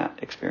having that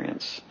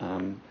experience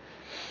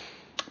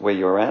where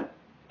you're at.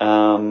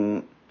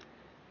 And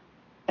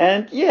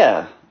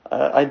yeah,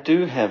 I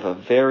do have a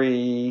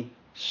very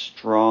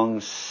strong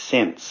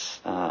sense,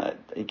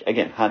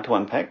 again, hard to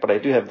unpack, but I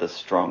do have this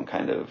strong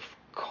kind of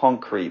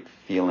concrete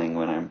feeling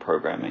when I'm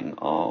programming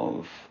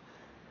of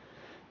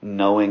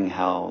knowing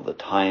how the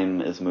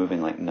time is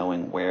moving, like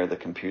knowing where the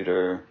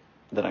computer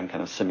that I'm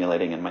kind of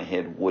simulating in my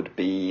head would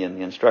be in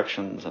the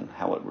instructions and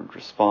how it would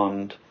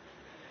respond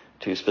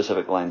to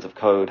specific lines of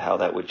code, how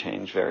that would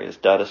change various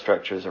data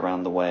structures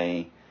around the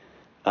way.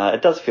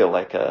 It does feel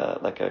like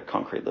a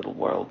concrete little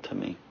world to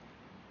me.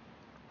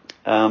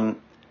 And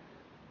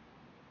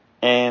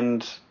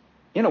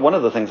one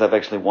of the things I've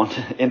actually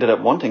ended up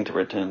wanting to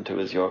return to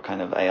is your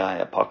kind of AI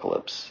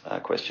apocalypse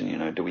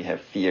question. Do we have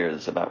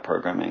fears about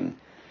programming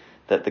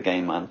that the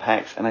game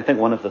unpacks? And I think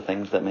one of the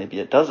things that maybe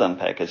it does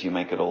unpack as you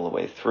make it all the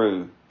way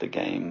through the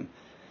game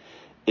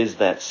is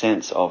that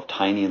sense of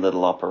tiny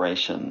little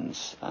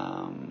operations,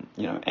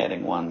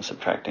 adding one,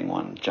 subtracting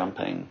one,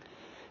 jumping,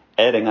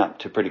 adding up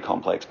to pretty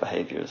complex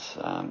behaviors.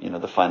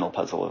 The final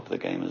puzzle of the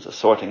game is a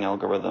sorting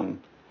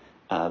algorithm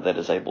that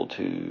is able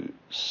to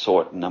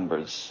sort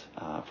numbers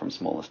from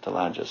smallest to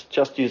largest,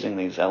 just using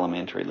these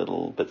elementary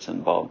little bits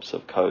and bobs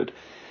of code.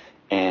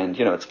 And,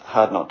 it's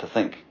hard not to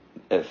think,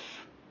 if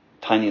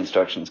tiny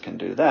instructions can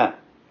do that,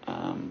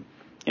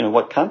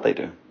 what can't they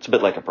do? It's a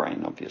bit like a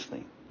brain,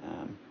 obviously.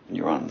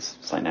 Neurons,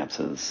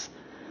 synapses,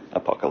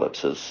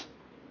 apocalypses.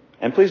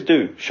 And please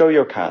do, show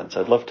your cards.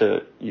 I'd love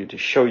you to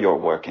show your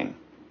working,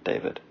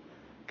 David.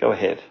 Go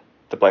ahead.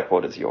 The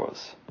blackboard is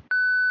yours.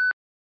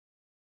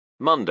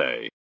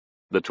 Monday,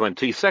 the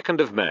 22nd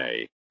of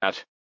May,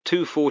 at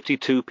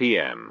 2:42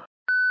 p.m.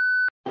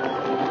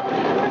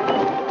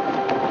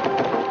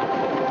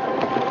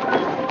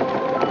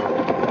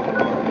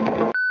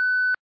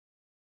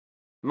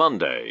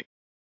 Monday,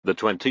 the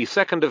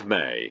 22nd of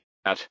May,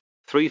 at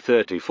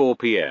 3:34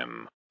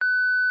 p.m.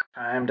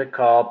 Time to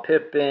call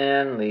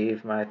Pippin,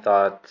 leave my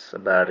thoughts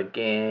about a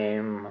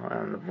game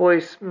on the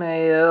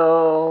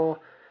voicemail.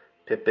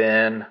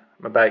 Pippin,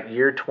 I'm about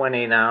year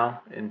 20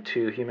 now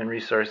into Human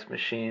Resource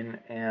Machine,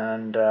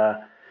 and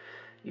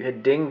you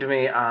had dinged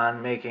me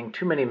on making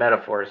too many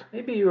metaphors.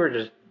 Maybe you were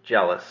just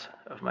jealous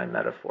of my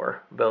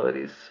metaphor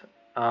abilities.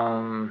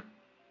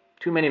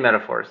 Too many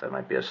metaphors. That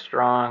might be a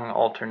strong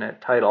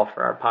alternate title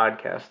for our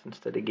podcast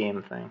instead of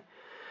Game Thing.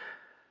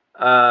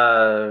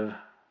 Or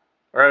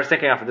I was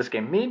thinking off of this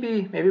game,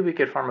 maybe we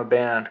could form a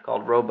band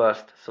called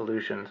Robust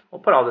Solutions.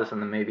 We'll put all this in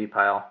the maybe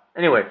pile.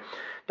 Anyway,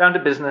 down to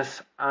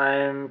business.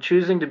 I'm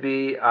choosing to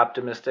be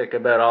optimistic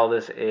about all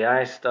this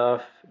AI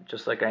stuff,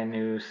 just like I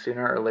knew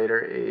sooner or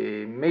later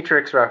a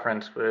Matrix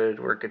reference would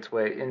work its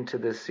way into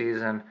this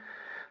season.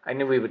 I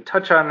knew we would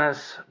touch on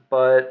this,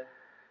 but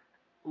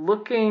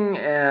looking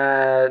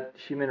at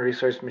Human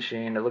Resource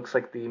Machine, it looks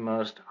like the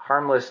most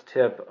harmless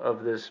tip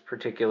of this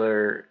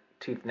particular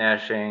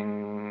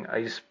teeth-gnashing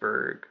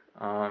iceberg.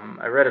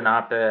 I read an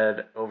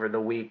op-ed over the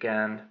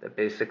weekend that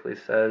basically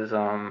says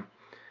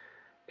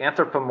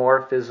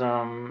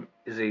anthropomorphism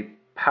is a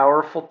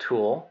powerful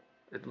tool.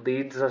 It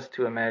leads us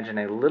to imagine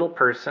a little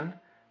person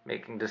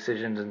making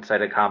decisions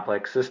inside of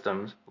complex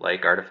systems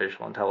like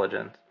artificial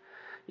intelligence.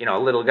 A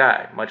little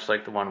guy, much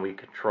like the one we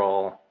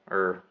control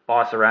or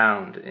boss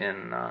around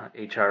in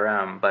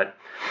HRM. But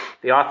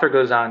the author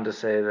goes on to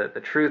say that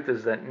the truth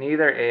is that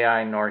neither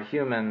AI nor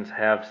humans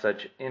have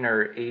such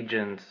inner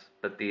agents,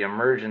 but the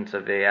emergence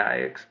of AI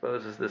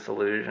exposes this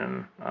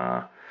illusion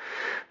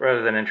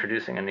rather than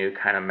introducing a new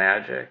kind of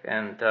magic.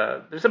 And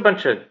there's a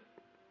bunch of,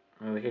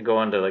 we could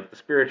go into like the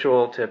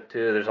spiritual tip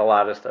too. There's a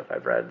lot of stuff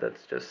I've read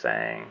that's just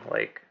saying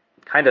like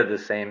kind of the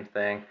same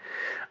thing.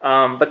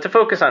 But to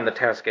focus on the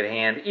task at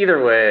hand,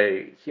 either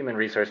way, Human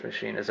Resource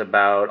Machine is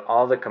about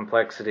all the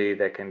complexity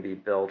that can be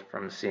built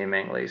from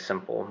seemingly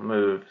simple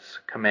moves,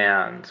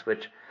 commands,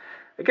 which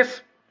I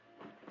guess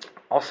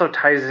also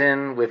ties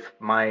in with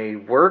my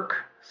work,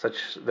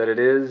 such that it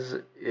is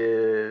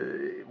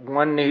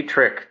one neat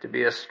trick to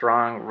be a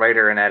strong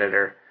writer and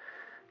editor.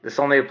 This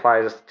only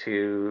applies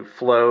to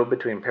flow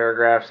between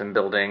paragraphs and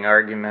building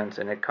arguments,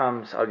 and it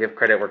comes, I'll give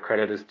credit where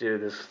credit is due,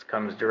 this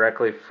comes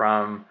directly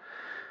from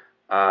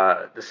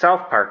the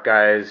South Park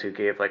guys who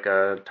gave like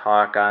a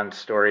talk on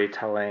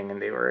storytelling,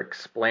 and they were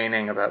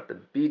explaining about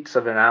the beats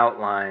of an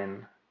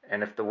outline,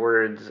 and if the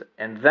words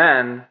and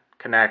then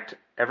connect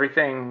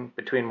everything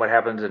between what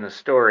happens in a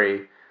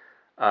story,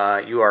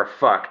 you are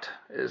fucked,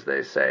 as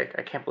they say.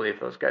 I can't believe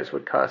those guys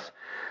would cuss.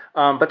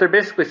 But they're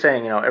basically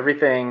saying,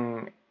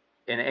 everything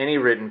in any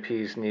written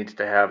piece needs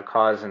to have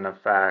cause and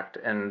effect,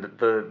 and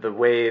the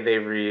way they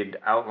read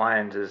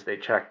outlines is they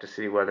check to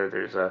see whether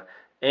there's a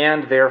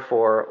and,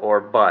 therefore, or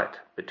but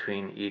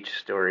between each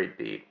story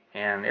beat.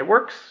 And it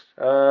works.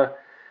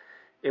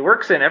 It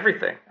works in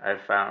everything, I've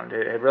found.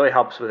 It really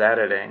helps with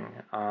editing,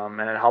 and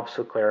it helps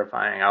with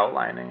clarifying,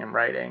 outlining, and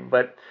writing.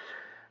 But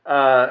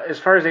as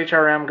far as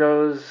HRM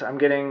goes, I'm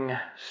getting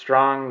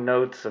strong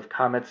notes of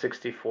Comet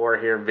 64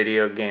 here,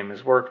 Video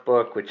Games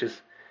Workbook, which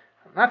is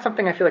not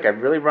something I feel like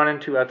I've really run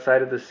into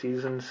outside of the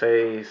season,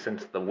 say,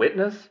 since The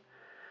Witness.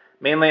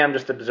 Mainly, I'm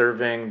just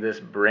observing this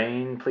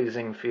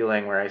brain-pleasing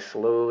feeling where I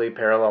slowly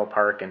parallel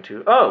park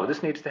into, oh,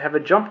 this needs to have a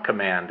jump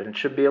command, and it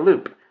should be a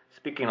loop.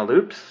 Speaking of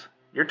loops,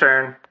 your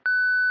turn.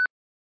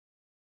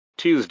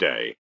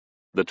 Tuesday,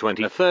 the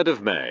 23rd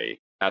of May,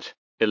 at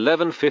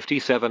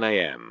 11:57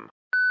 a.m.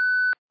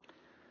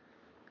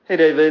 Hey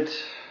David,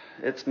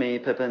 it's me,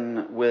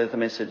 Pippin, with a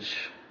message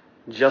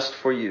just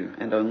for you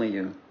and only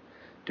you.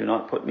 Do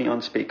not put me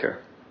on speaker.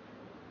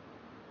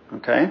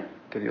 Okay?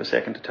 Give you a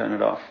second to turn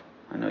it off.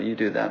 I know you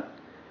do that.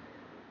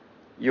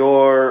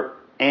 Your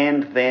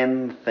and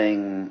then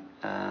thing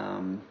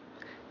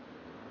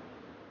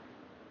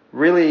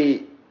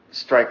really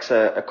strikes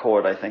a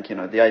chord, I think.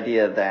 The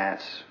idea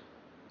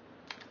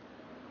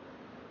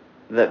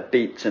that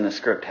beats in a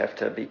script have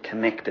to be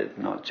connected,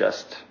 not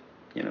just,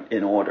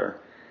 in order.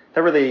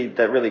 That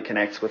really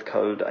connects with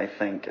code, I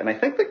think. And I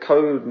think that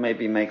code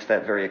maybe makes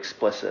that very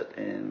explicit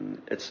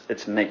in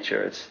its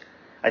nature. It's,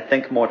 I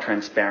think, more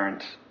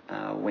transparent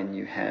when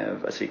you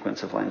have a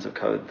sequence of lines of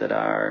code that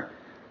are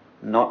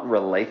not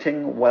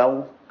relating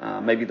well.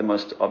 Maybe the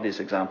most obvious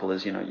example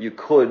is, you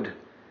could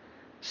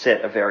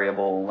set a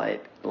variable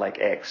like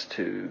x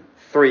to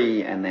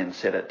 3 and then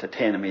set it to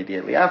 10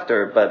 immediately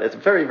after, but it's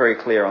very, very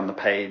clear on the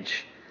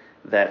page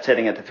that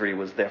setting it to 3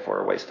 was therefore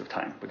a waste of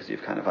time because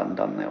you've kind of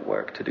undone that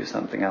work to do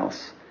something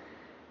else.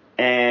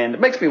 And it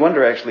makes me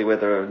wonder actually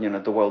whether,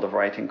 the world of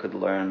writing could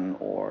learn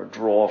or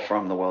draw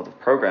from the world of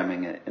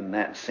programming in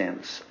that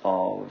sense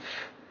of,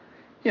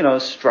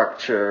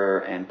 structure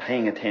and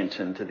paying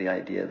attention to the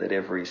idea that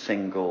every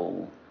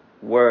single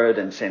word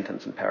and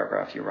sentence and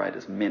paragraph you write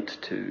is meant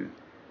to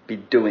be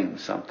doing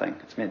something.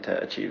 It's meant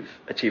to achieve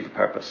a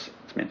purpose.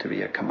 It's meant to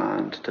be a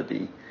command to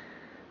the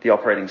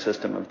operating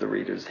system of the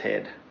reader's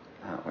head,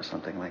 or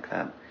something like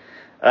that.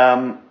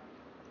 And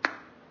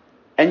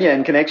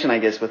in connection, I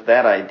guess, with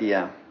that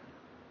idea,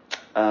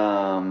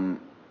 I'm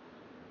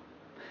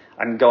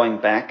going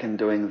back and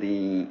doing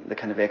the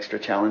kind of extra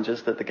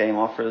challenges that the game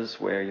offers,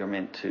 where you're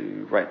meant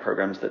to write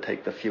programs that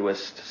take the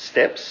fewest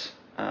steps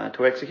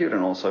to execute,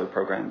 and also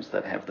programs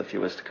that have the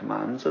fewest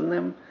commands in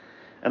them.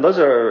 And those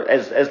are,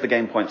 as the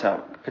game points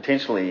out,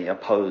 potentially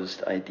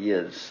opposed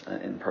ideas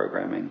in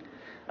programming.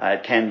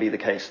 It can be the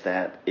case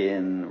that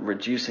in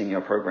reducing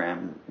your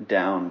program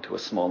down to a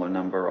smaller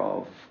number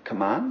of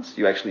commands,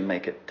 you actually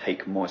make it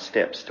take more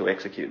steps to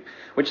execute,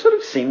 which sort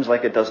of seems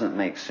like it doesn't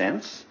make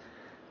sense,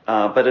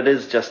 but it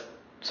is just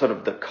sort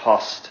of the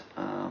cost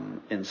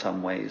in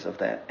some ways of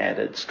that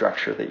added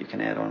structure that you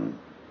can add on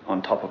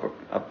top of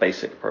a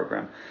basic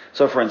program.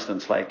 So for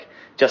instance, like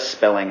just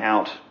spelling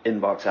out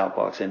inbox,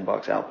 outbox,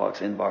 inbox, outbox,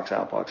 inbox,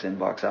 outbox,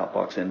 inbox,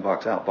 outbox,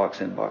 inbox, outbox,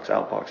 inbox,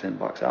 outbox,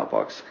 inbox,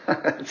 outbox,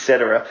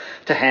 etc.,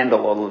 to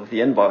handle all of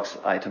the inbox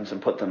items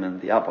and put them in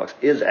the outbox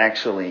is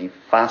actually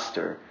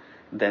faster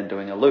than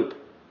doing a loop,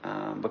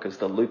 because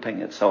the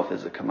looping itself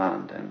is a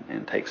command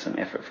and takes some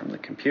effort from the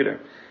computer,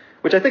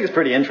 which I think is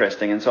pretty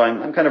interesting. And so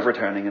I'm kind of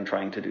returning and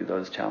trying to do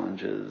those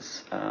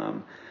challenges.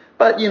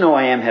 But,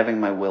 I am having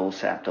my will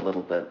sapped a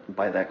little bit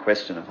by that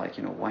question of like,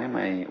 why am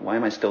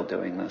I still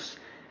doing this?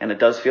 And it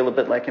does feel a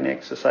bit like an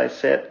exercise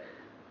set.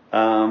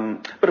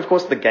 But of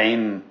course the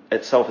game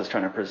itself is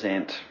trying to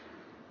present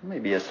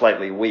maybe a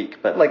slightly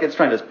weak, but like it's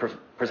trying to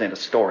present a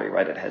story,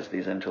 right? It has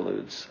these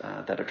interludes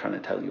that are trying to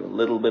tell you a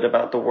little bit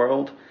about the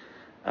world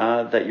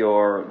that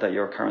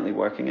you're currently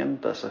working in.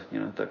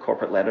 The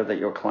corporate ladder that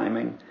you're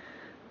climbing.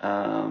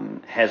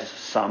 Has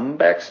some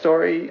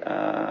backstory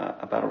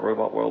about a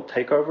robot world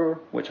takeover,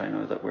 which I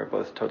know that we're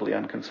both totally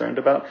unconcerned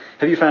about.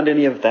 Have you found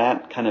any of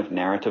that kind of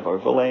narrative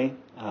overlay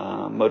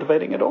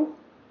motivating at all?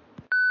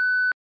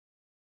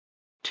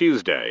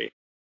 Tuesday,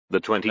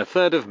 the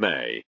 23rd of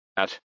May,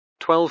 at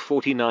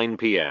 12:49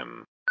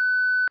 p.m.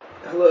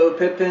 Hello,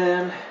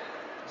 Pippin.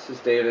 This is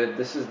David.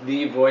 This is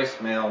the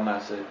voicemail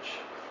message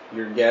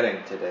you're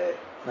getting today.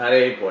 Not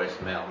a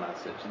voicemail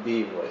message,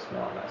 the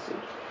voicemail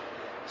message.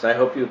 So I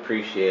hope you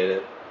appreciate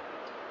it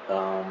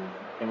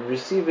and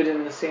receive it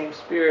in the same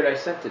spirit I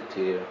sent it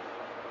to you.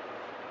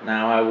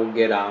 Now I will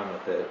get on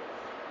with it.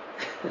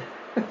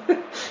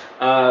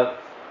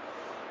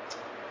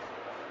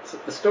 So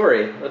the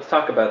story. Let's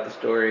talk about the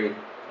story.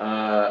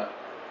 I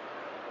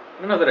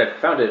don't know that I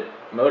found it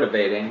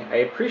motivating. I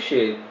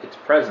appreciate its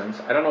presence.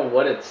 I don't know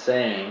what it's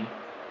saying.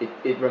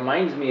 It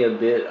reminds me a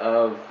bit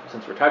of,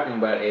 since we're talking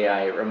about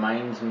AI, it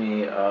reminds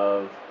me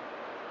of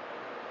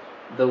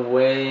the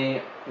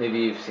way, maybe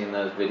you've seen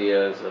those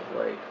videos of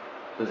like,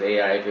 those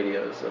AI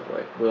videos of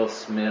like Will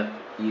Smith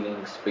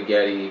eating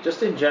spaghetti.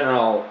 Just in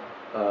general,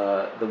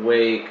 the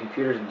way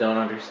computers don't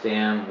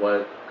understand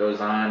what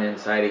goes on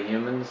inside of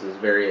humans is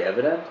very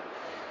evident.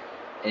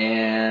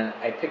 And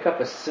I pick up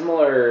a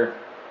similar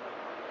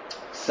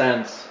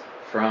sense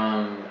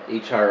from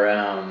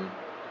HRM,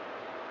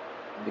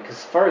 because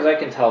as far as I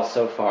can tell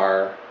so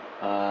far,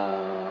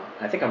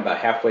 I think I'm about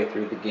halfway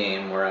through the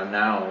game, where I'm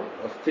now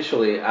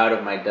officially out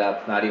of my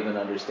depth, not even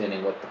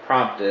understanding what the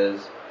prompt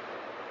is.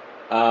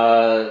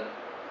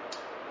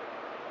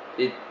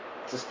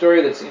 It's a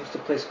story that seems to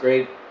place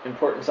great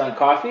importance on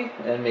coffee,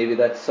 and maybe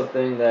that's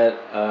something that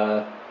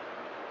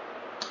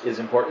is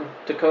important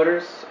to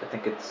coders. I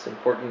think it's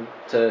important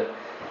to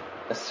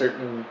a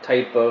certain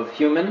type of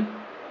human.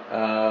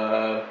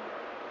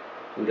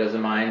 who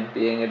doesn't mind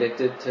being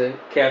addicted to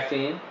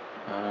caffeine.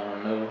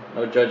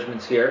 No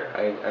judgments here.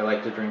 I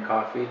like to drink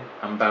coffee.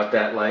 I'm about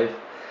that life.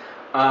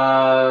 But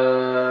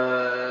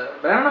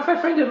I don't know if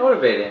I find it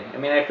motivating. I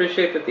mean, I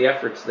appreciate that the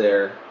effort's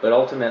there, but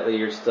ultimately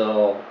you're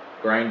still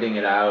grinding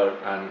it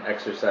out on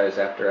exercise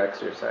after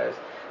exercise.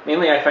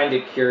 Mainly I find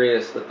it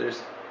curious that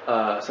there's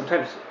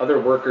sometimes other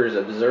workers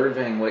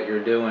observing what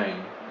you're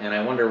doing, and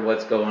I wonder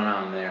what's going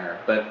on there.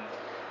 But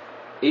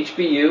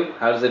HBU,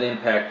 how does it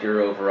impact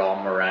your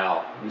overall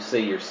morale? You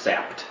say you're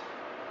sapped.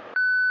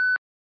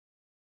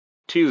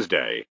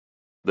 Tuesday,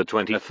 the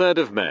 23rd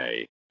of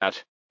May,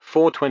 at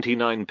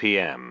 4:29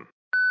 p.m.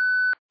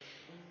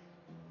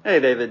 Hey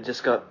David,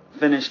 just got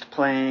finished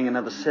playing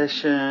another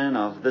session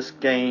of this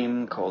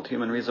game called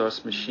Human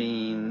Resource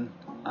Machine.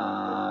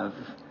 I've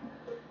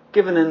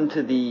given in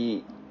to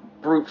the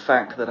brute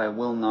fact that I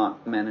will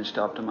not manage to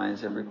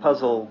optimize every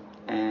puzzle,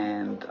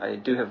 and I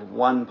do have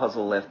one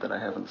puzzle left that I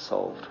haven't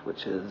solved,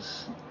 which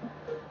is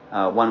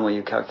one where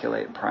you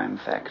calculate prime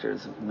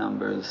factors of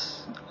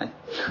numbers.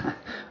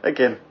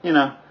 Again,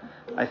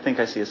 I think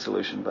I see a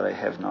solution, but I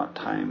have not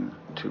time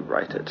to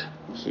write it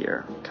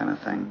here, kind of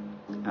thing.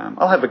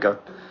 I'll have a go.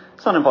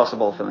 It's not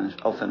impossible.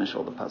 I'll finish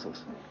all the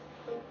puzzles.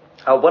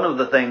 One of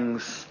the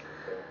things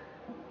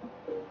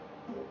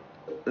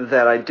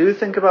that I do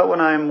think about when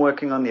I'm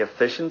working on the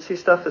efficiency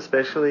stuff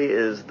especially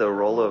is the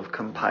role of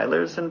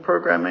compilers in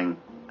programming.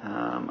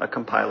 A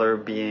compiler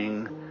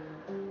being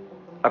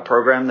a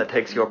program that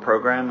takes your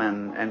program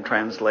and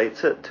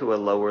translates it to a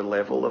lower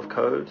level of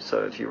code.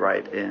 So if you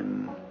write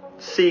in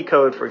C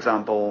code, for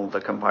example,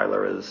 the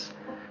compiler is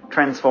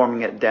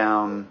transforming it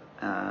down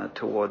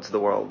towards the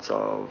worlds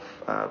of,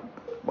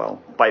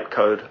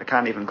 bytecode. I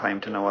can't even claim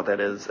to know what that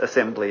is.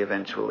 Assembly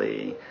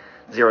eventually,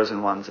 zeros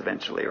and ones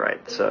eventually,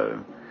 right?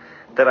 So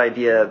that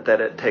idea that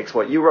it takes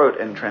what you wrote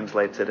and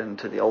translates it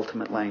into the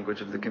ultimate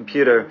language of the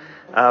computer.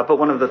 But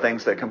one of the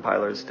things that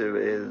compilers do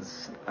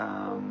is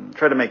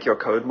try to make your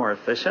code more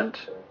efficient.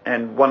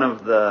 And one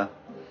of the,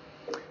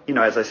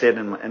 as I said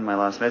in my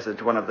last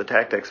message, one of the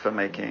tactics for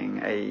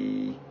making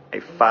a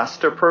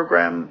faster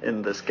program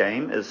in this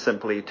game is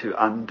simply to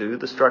undo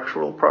the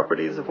structural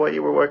properties of what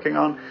you were working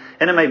on.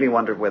 And it made me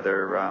wonder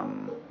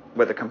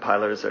whether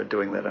compilers are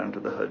doing that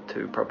under the hood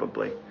too,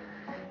 probably.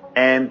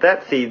 And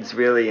that feeds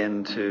really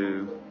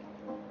into,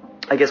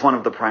 I guess, one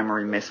of the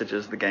primary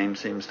messages the game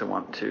seems to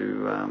want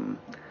to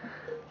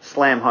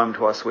slam home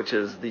to us, which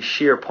is the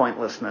sheer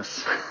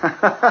pointlessness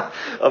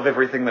of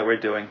everything that we're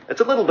doing.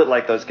 It's a little bit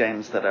like those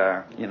games that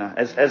are,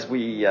 as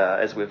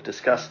we've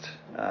discussed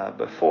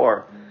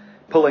before,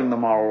 pulling the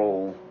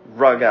moral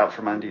rug out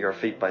from under your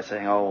feet by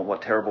saying, "Oh,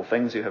 what terrible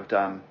things you have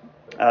done."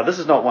 This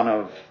is not one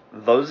of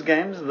those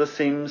games. This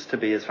seems to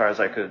be, as far as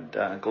I could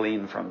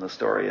glean from the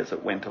story as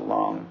it went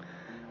along,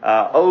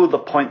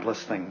 the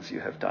pointless things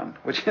you have done,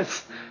 which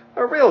is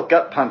a real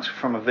gut punch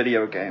from a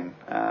video game,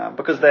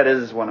 because that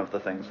is one of the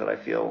things that I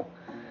feel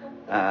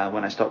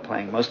when I stopped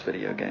playing most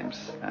video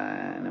games,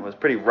 and it was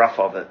pretty rough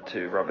of it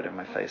to rub it in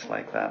my face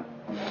like that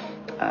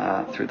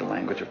through the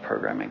language of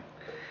programming.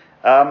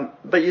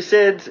 But you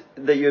said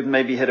that you had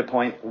maybe hit a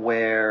point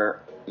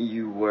where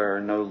you were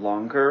no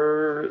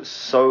longer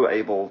so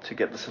able to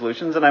get the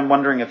solutions, and I'm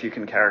wondering if you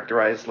can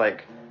characterize,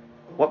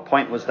 what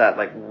point was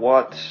that?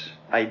 What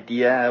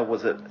idea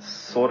was it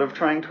sort of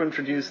trying to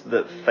introduce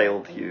that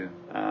failed you,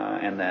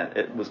 and that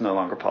it was no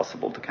longer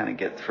possible to kind of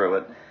get through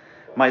it?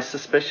 My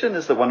suspicion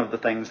is that one of the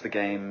things the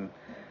game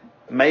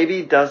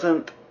maybe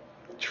doesn't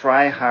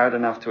try hard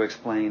enough to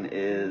explain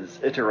is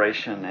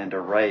iteration and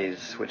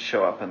arrays, which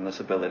show up in this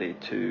ability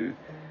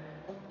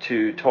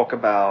to talk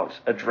about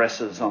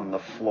addresses on the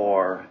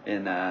floor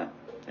in a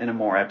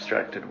more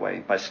abstracted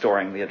way by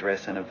storing the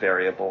address in a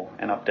variable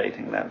and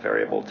updating that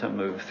variable to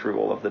move through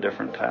all of the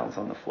different tiles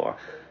on the floor.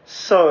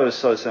 So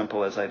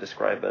simple as I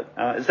describe it.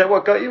 Is that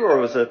what got you, or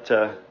was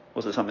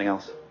it something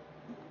else?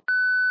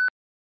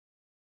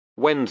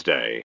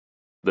 Wednesday,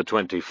 the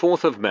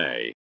 24th of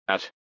May,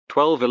 at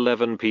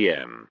 12:11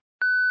 p.m.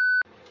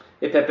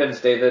 Hey, Pippin,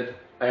 David.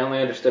 I only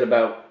understood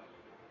about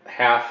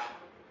half,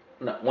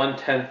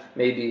 1/10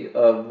 maybe,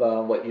 of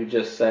what you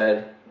just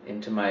said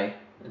into my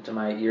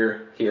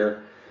ear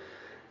here.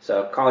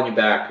 So calling you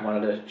back, I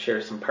wanted to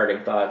share some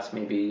parting thoughts.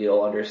 Maybe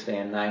you'll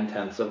understand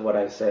 9/10 of what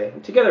I say.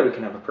 And together we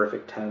can have a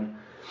perfect 10.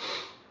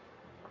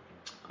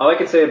 All I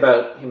can say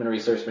about Human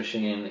Resource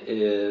Machine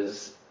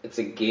is it's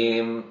a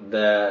game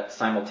that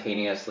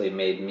simultaneously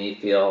made me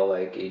feel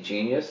like a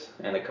genius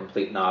and a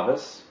complete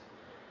novice.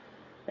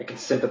 I can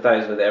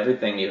sympathize with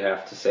everything you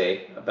have to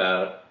say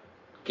about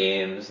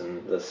games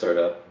and the sort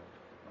of,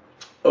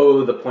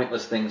 the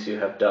pointless things you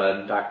have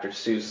done, Dr.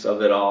 Seuss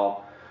of it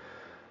all.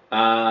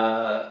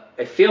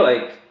 I feel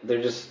like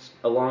there just,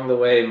 along the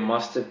way,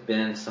 must have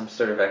been some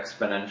sort of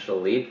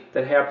exponential leap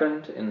that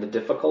happened in the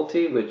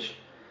difficulty, which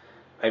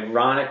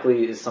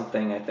ironically is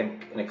something I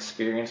think an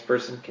experienced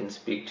person can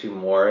speak to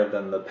more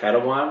than the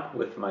Padawan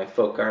with my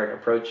folk art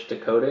approach to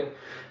coding.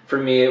 For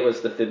me, it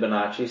was the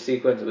Fibonacci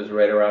sequence. It was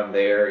right around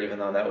there, even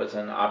though that was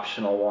an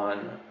optional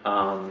one.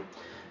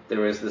 there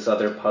was this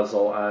other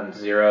puzzle on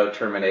zero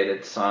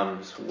terminated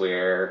sums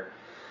where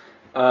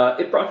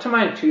it brought to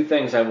mind two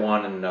things I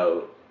want to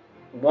note.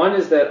 One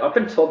is that up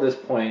until this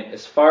point,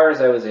 as far as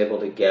I was able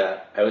to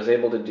get, I was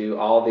able to do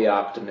all the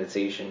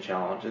optimization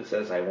challenges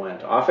as I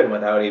went, often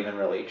without even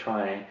really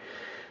trying.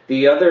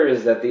 The other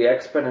is that the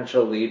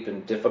exponential leap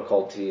in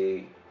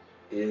difficulty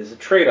is a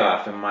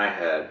trade-off in my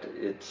head.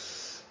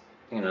 It's,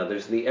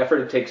 there's the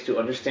effort it takes to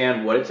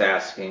understand what it's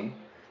asking,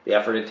 the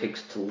effort it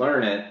takes to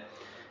learn it,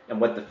 and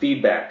what the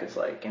feedback is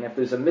like. And if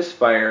there's a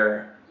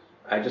misfire,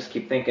 I just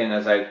keep thinking,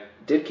 as I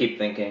did keep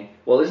thinking,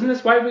 well, isn't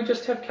this why we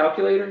just have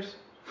calculators?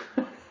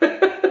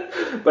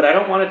 But I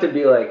don't want it to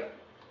be like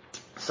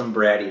some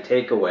bratty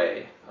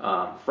takeaway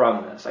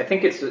from this. I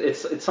think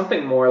it's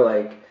something more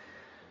like,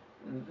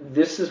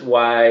 this is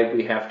why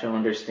we have to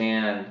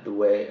understand the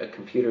way a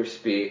computer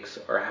speaks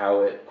or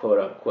how it, quote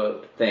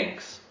unquote,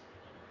 thinks,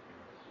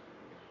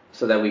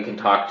 so that we can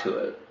talk to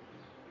it.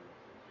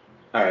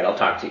 All right, I'll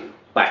talk to you.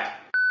 Bye.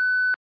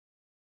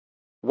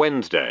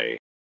 Wednesday,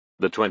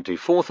 the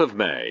 24th of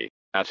May,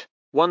 at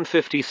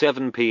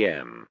 1:57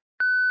 p.m.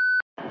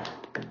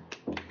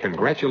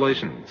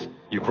 Congratulations.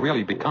 You've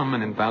really become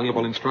an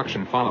invaluable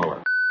instruction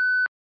follower.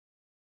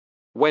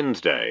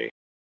 Wednesday,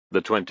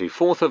 the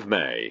 24th of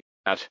May,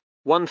 at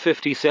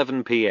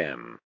 1:57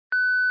 p.m.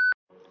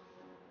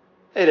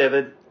 Hey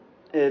David,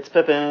 it's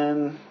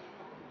Pippin,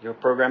 your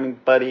programming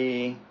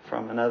buddy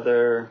from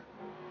another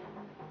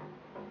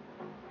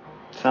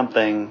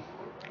something.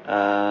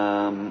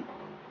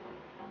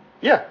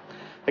 Yeah,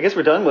 I guess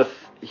we're done with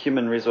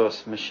Human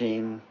Resource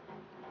Machine,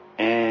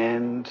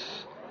 and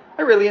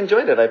I really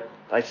enjoyed it.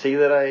 I see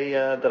that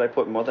I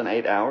put more than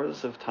 8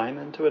 hours of time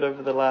into it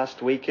over the last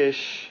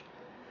weekish.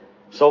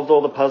 Solved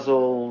all the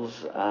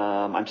puzzles.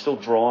 I'm still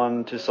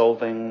drawn to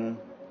solving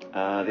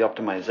the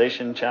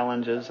optimization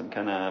challenges. I'm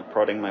kind of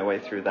prodding my way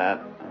through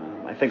that.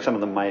 I think some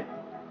of them might,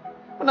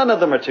 well, none of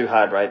them are too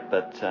hard, right?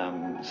 But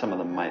some of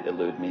them might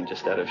elude me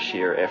just out of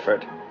sheer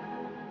effort.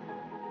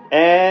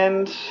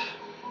 And,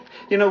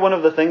 one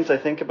of the things I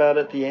think about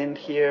at the end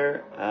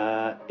here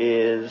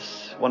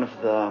is one of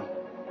the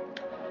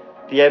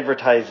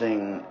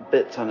advertising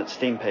bits on its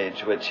Steam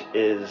page, which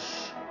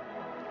is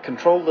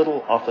control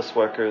little office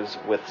workers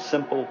with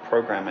simple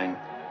programming.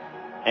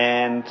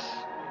 And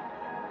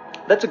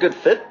that's a good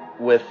fit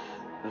with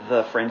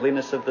the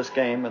friendliness of this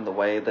game and the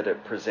way that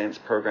it presents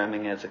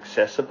programming as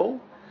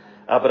accessible.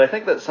 But I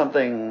think that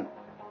something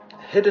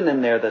hidden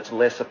in there that's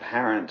less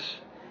apparent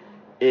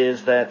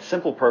is that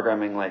simple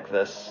programming like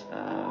this,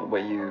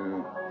 where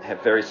you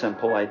have very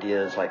simple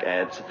ideas like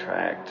add,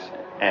 subtract,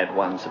 add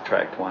 1,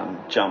 subtract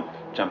 1, jump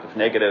if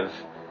negative.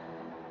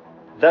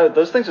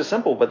 Those things are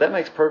simple, but that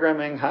makes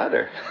programming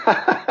harder.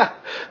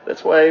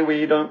 That's why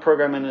we don't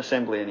program in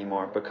assembly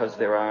anymore, because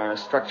there are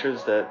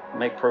structures that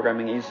make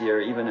programming easier,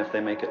 even if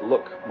they make it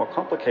look more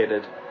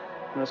complicated.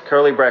 And those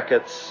curly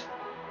brackets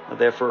are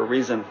there for a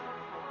reason.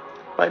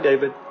 Bye,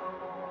 David.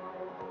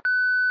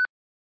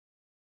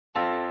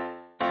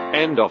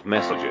 End of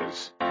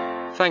messages.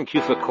 Thank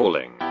you for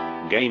calling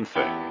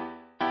GameThing.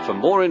 For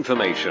more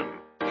information,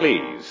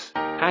 please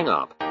hang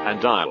up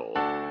and dial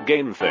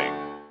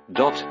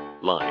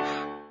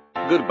GameThing.life.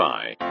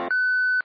 Goodbye.